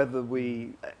mean, whether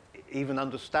we even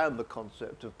understand the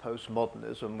concept of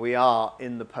postmodernism, we are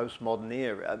in the postmodern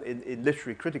era. In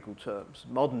literary critical terms,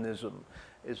 modernism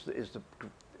is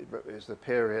the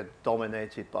period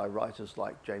dominated by writers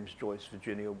like James Joyce,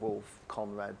 Virginia Woolf,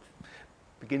 Conrad.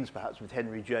 Begins perhaps with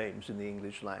Henry James in the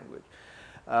English language.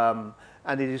 And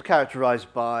it is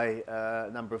characterized by a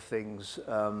number of things,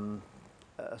 a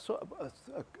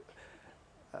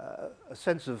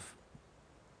sense of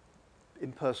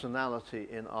impersonality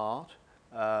in art,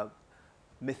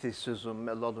 mythicism,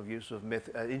 a lot of use of myth,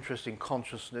 interest in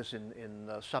consciousness, in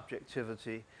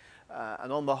subjectivity,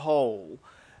 and on the whole,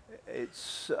 it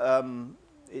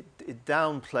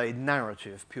downplayed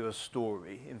narrative, pure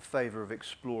story, in favor of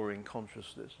exploring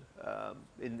consciousness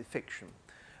in the fiction.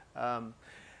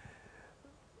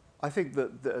 I think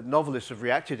that the novelists have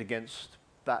reacted against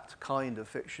that kind of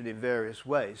fiction in various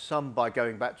ways, some by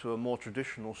going back to a more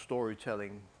traditional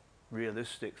storytelling,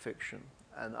 realistic fiction,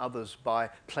 and others by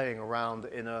playing around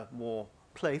in a more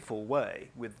playful way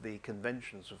with the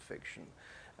conventions of fiction.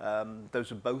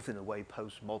 Those are both in a way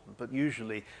postmodern, but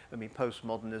usually, I mean,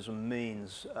 postmodernism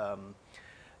means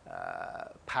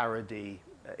parody,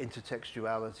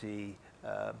 intertextuality,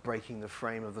 breaking the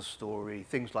frame of the story,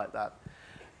 things like that.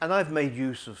 And I've made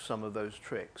use of some of those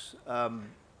tricks.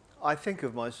 I think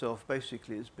of myself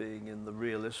basically as being in the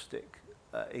realistic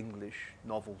English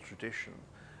novel tradition.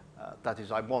 That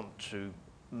is, I want to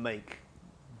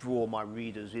draw my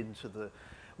readers into the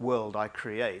world I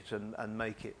create and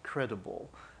make it credible.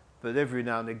 But every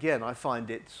now and again, I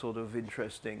find it sort of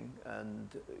interesting and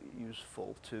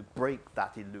useful to break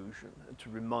that illusion, to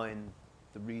remind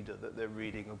the reader that they're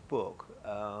reading a book.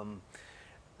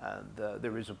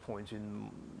 There is a point in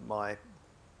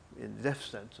the Death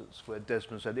Sentence where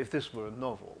Desmond said, if this were a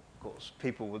novel, of course,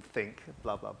 people would think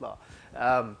blah, blah, blah,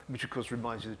 which of course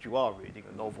reminds you that you are reading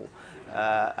a novel.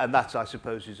 And that, I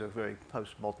suppose, is a very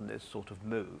postmodernist sort of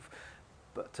move.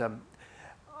 But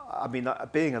I mean,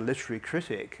 being a literary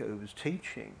critic who was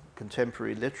teaching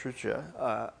contemporary literature,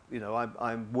 you know,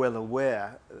 I'm well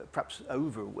aware, perhaps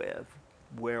over-aware, of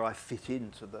where I fit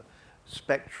into the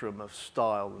spectrum of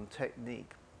style and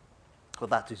technique. Well,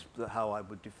 that is how I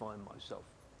would define myself.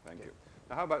 Thank you.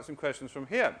 Now, how about some questions from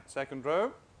here? Second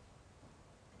row.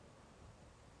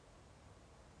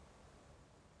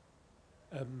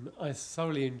 I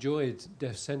thoroughly enjoyed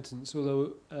Death Sentence,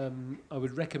 although I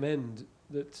would recommend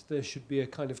that there should be a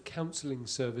kind of counselling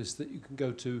service that you can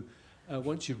go to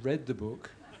once you've read the book.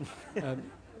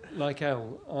 Like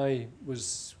Al, I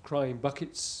was crying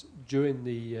buckets during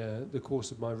the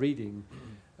course of my reading.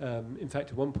 In fact,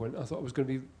 at one point, I thought I was going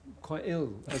to be quite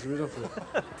ill as a result of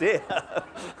it. Dear.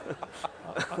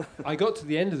 I got to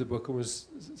the end of the book and was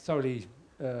thoroughly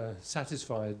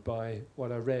satisfied by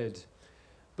what I read.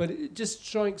 But it just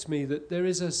strikes me that there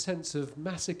is a sense of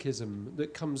masochism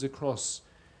that comes across,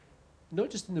 not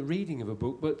just in the reading of a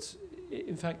book, but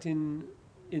in fact in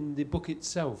the book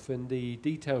itself and the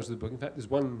details of the book. In fact, there's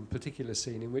one particular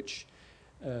scene in which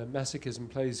masochism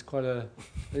plays quite an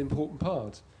important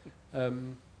part.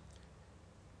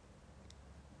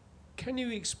 Can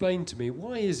you explain to me,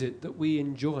 why is it that we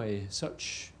enjoy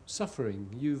such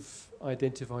suffering? You've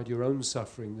identified your own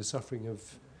suffering, the suffering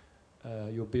of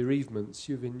your bereavements.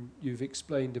 You've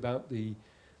explained about the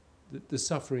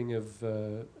suffering of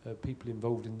people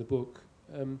involved in the book.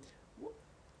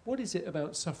 What is it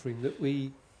about suffering that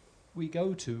we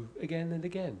go to again and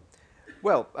again?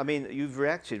 Well, I mean, you've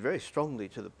reacted very strongly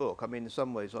to the book. I mean, in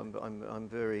some ways, I'm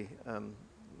very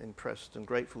impressed and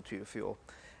grateful to you for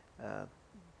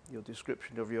your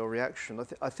description of your reaction.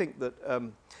 I think that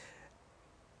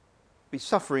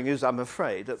suffering is, I'm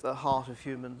afraid, at the heart of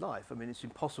human life. I mean, it's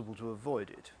impossible to avoid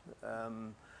it.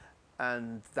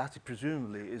 And that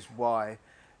presumably is why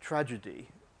tragedy,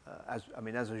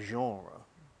 as a genre,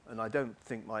 and I don't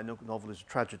think my novel is a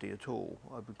tragedy at all.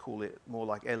 I would call it more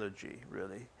like elegy,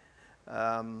 really,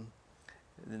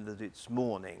 in that it's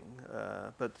mourning.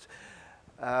 But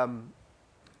I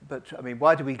mean,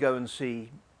 why do we go and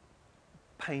see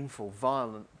painful,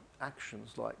 violent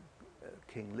actions like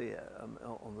King Lear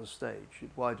on the stage?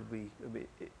 Why do we,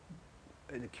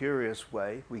 in a curious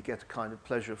way, we get a kind of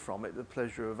pleasure from it, the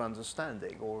pleasure of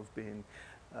understanding or of being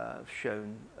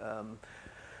shown,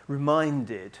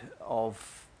 reminded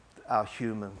of our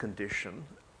human condition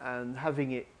and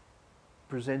having it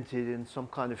presented in some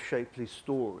kind of shapely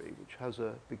story which has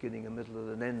a beginning, a middle and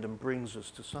an end and brings us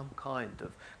to some kind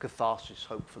of catharsis,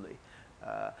 hopefully.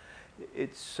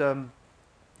 It's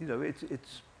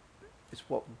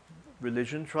what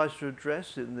religion tries to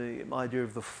address in the idea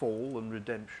of the fall and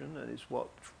redemption, and it's what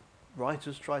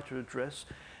writers try to address,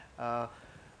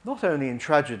 not only in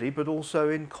tragedy but also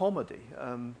in comedy,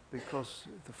 because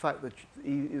the fact that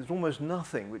there's almost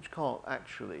nothing which can't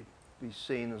actually be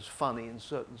seen as funny in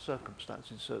certain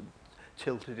circumstances,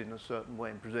 tilted in a certain way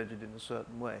and presented in a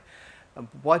certain way.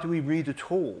 Why do we read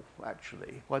at all,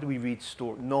 actually? Why do we read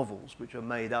novels which are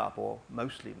made up, or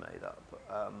mostly made up?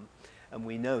 And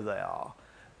we know they are,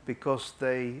 because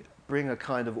they bring a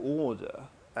kind of order,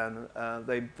 and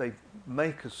they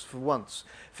make us, for once,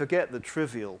 forget the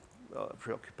trivial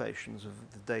preoccupations of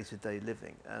the day-to-day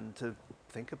living, and to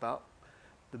think about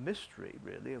the mystery,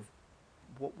 really, of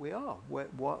what we are.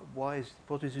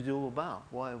 What is it all about?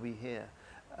 Why are we here?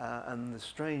 And the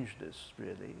strangeness,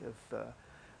 really, of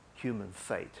human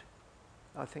fate.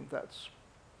 I think that's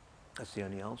the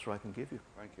only answer I can give you.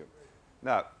 Thank you.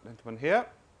 Now, gentleman here.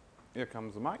 Here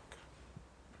comes the mic.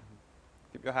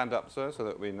 Keep your hand up, sir, so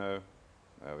that we know.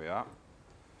 There we are.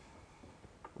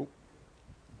 Ooh.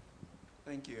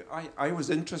 Thank you. I was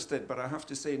interested, but I have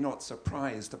to say not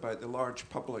surprised about the large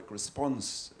public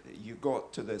response you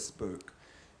got to this book,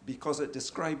 because it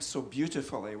describes so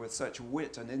beautifully, with such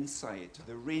wit and insight,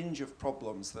 the range of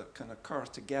problems that can occur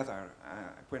together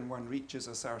when one reaches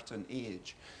a certain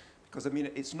age. Because, I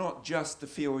mean, it's not just the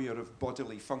failure of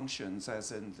bodily functions,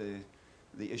 as in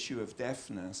the issue of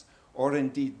deafness, or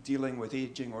indeed dealing with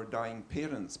aging or dying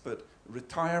parents, but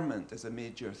retirement is a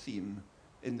major theme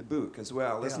in the book as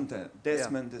well, isn't it?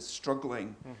 Desmond is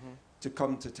struggling to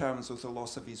come to terms with the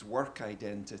loss of his work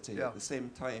identity at the same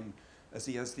time as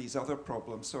he has these other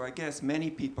problems. So I guess many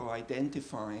people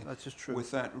identify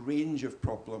with that range of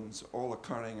problems all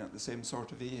occurring at the same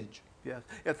sort of age. Yes,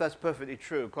 that's perfectly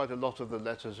true. Quite a lot of the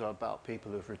letters are about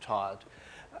people who've retired.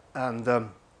 And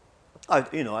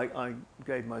I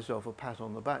gave myself a pat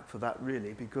on the back for that,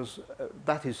 really, because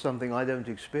that is something I don't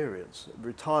experience.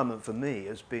 Retirement for me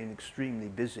has been extremely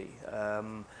busy,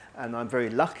 and I'm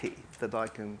very lucky that I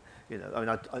can,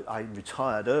 I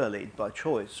retired early by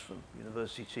choice from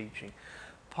university teaching,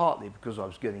 partly because I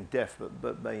was getting deaf,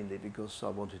 but mainly because I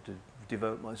wanted to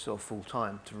devote myself full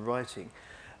time to writing.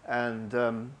 And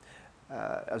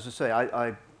as I say,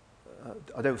 I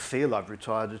don't feel I've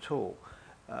retired at all.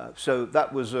 So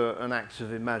that was an act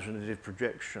of imaginative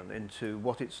projection into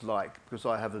what it's like, because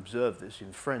I have observed this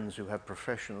in friends who have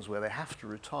professions where they have to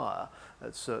retire at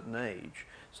a certain age,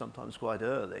 sometimes quite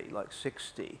early, like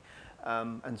 60,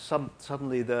 and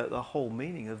suddenly the whole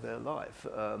meaning of their life,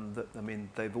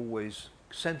 they've always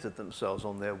centered themselves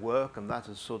on their work, and that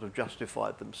has sort of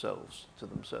justified themselves to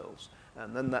themselves.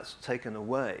 And then that's taken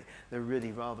away. They're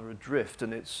really rather adrift,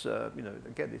 and it's,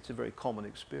 again, it's a very common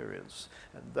experience.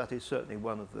 And that is certainly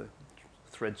one of the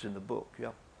threads in the book,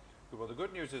 Well, the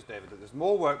good news is, David, that there's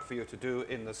more work for you to do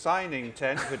in the signing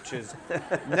tent, which is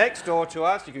next door to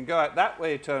us. You can go out that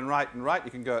way, turn right and right.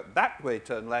 You can go out that way,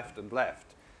 turn left and left.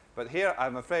 But here,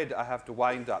 I'm afraid I have to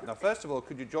wind up. Now, first of all,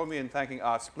 could you join me in thanking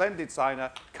our splendid signer,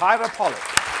 Kyra Pollock.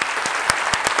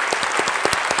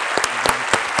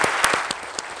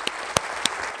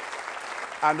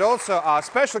 And also our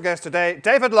special guest today,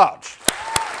 David Lodge.